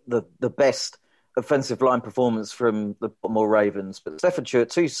wasn't the best offensive line performance from the Baltimore Ravens, but Stephen Tuitt,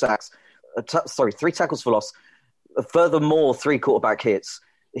 2 sacks, 3 tackles for loss, furthermore, 3 quarterback hits.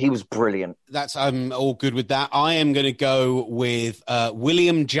 He was brilliant. I'm all good with that. I am going to go with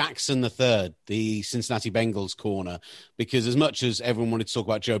William Jackson III, the Cincinnati Bengals corner, because as much as everyone wanted to talk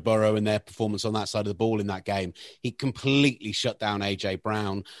about Joe Burrow and their performance on that side of the ball in that game, he completely shut down A.J.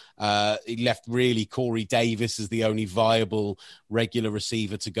 Brown. He left really Corey Davis as the only viable regular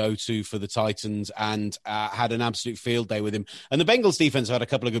receiver to go to for the Titans and had an absolute field day with him. And the Bengals defense have had a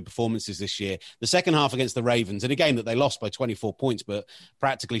couple of good performances this year. The second half against the Ravens, in a game that they lost by 24 points, but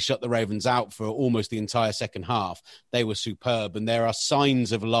practically shut the Ravens out for almost the entire second half. They were superb, and there are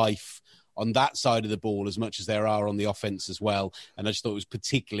signs of life on that side of the ball as much as there are on the offense as well. And I just thought it was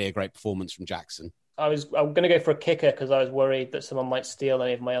particularly a great performance from Jackson. I'm going to go for a kicker because I was worried that someone might steal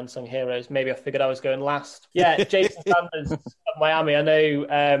any of my unsung heroes. Maybe I figured I was going last. Yeah, Jason Sanders of Miami. I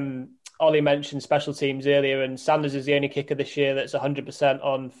know Olly mentioned special teams earlier, and Sanders is the only kicker this year that's 100%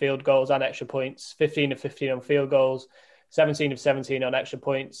 on field goals and extra points, 15 of 15 on field goals, 17 of 17 on extra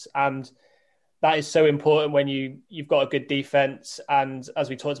points. And that is so important when you've got a good defense. And as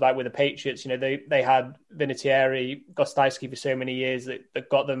we talked about with the Patriots, they had Vinatieri, Gostkowski for so many years that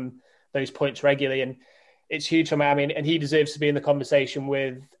got them those points regularly. And it's huge for Miami. And he deserves to be in the conversation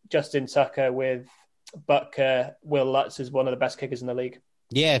with Justin Tucker, with Butker. Will Lutz is one of the best kickers in the league.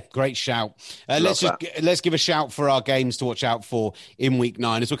 Yeah, great shout. Let's give a shout for our games to watch out for in week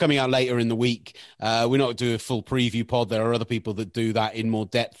 9. As we're coming out later in the week, we're not doing a full preview pod. There are other people that do that in more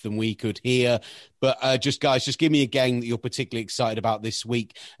depth than we could here. But just give me a game that you're particularly excited about this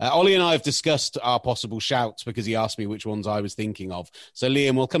week. Olly and I have discussed our possible shouts because he asked me which ones I was thinking of. So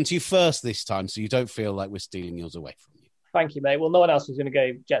Liam, we'll come to you first this time so you don't feel like we're stealing yours away from you. Thank you, mate. Well, no one else was going to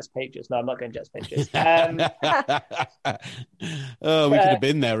go Jets Patriots. No, I'm not going Jets Patriots. We could have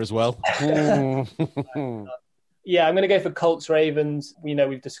been there as well. Yeah, I'm going to go for Colts Ravens.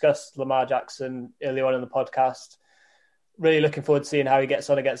 We've discussed Lamar Jackson earlier on in the podcast. Really looking forward to seeing how he gets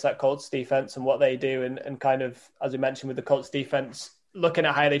on against that Colts defense and what they do. And kind of, as we mentioned with the Colts defense, looking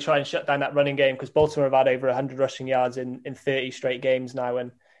at how they try and shut down that running game, because Baltimore have had over 100 rushing yards in 30 straight games now.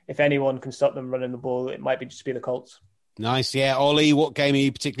 And if anyone can stop them running the ball, it might just be the Colts. Nice, yeah. Olly, what game are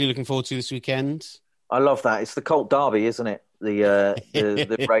you particularly looking forward to this weekend? I love that. It's the Colt Derby, isn't it?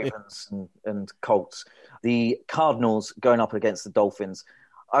 The Ravens and Colts. The Cardinals going up against the Dolphins.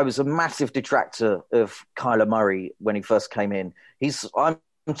 I was a massive detractor of Kyler Murray when he first came in. I'm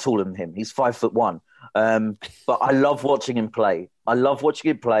taller than him. He's 5'1". But I love watching him play. I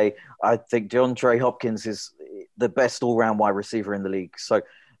think DeAndre Hopkins is the best all-round wide receiver in the league. So,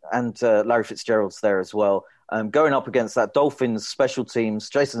 and Larry Fitzgerald's there as well. Going up against that Dolphins special teams,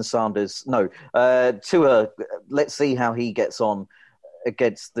 Jason Sanders, Tua, let's see how he gets on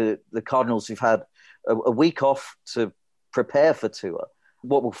against the Cardinals who've had a week off to prepare for Tua.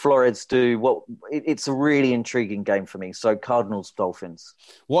 What will Flores do? It's a really intriguing game for me. So Cardinals, Dolphins.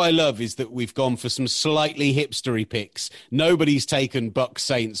 What I love is that we've gone for some slightly hipstery picks. Nobody's taken Bucks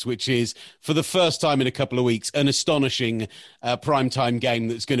Saints, which is, for the first time in a couple of weeks, an astonishing primetime game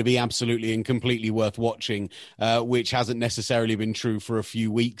that's going to be absolutely and completely worth watching, which hasn't necessarily been true for a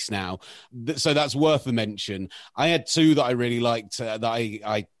few weeks now. So that's worth a mention. I had 2 that I really liked that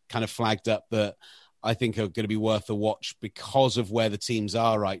I kind of flagged up that I think are going to be worth a watch because of where the teams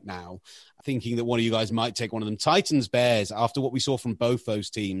are right now. Thinking that one of you guys might take one of them. Titans, Bears, after what we saw from both those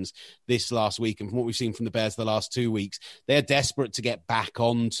teams this last week and from what we've seen from the Bears the last 2 weeks, they're desperate to get back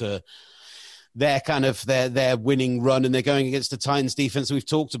onto their winning run, and they're going against the Titans defense we've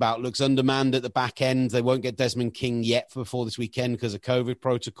talked about. Looks undermanned at the back end. They won't get Desmond King yet before this weekend because of COVID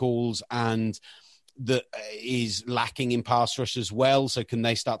protocols, and that is lacking in pass rush as well. So can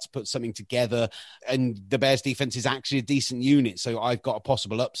they start to put something together? And the Bears defense is actually a decent unit. So I've got a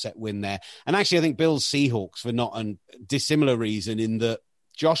possible upset win there. And actually, I think Bills Seahawks for not a dissimilar reason, in that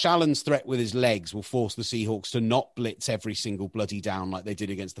Josh Allen's threat with his legs will force the Seahawks to not blitz every single bloody down like they did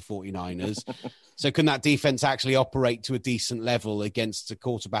against the 49ers. So can that defense actually operate to a decent level against a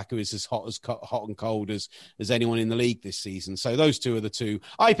quarterback who is as hot and cold as anyone in the league this season? So those two are the two.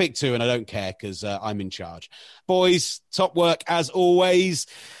 I picked two, and I don't care because I'm in charge. Boys, top work as always.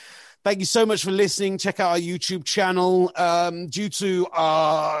 Thank you so much for listening. Check out our YouTube channel. Due to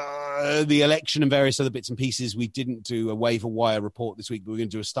the election and various other bits and pieces, we didn't do a waiver wire report this week, but we're going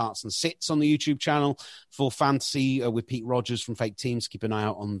to do a starts and sits on the YouTube channel for fantasy with Pete Rogers from Fake Teams. Keep an eye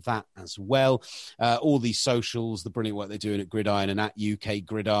out on that as well. All these socials, the brilliant work they're doing at Gridiron and at UK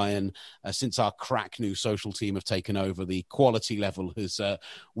Gridiron. Since our crack new social team have taken over, the quality level has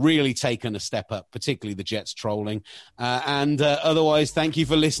really taken a step up, particularly the Jets trolling. And otherwise, thank you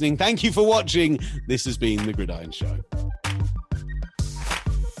for listening. Thank you for watching. This has been The Gridiron Show.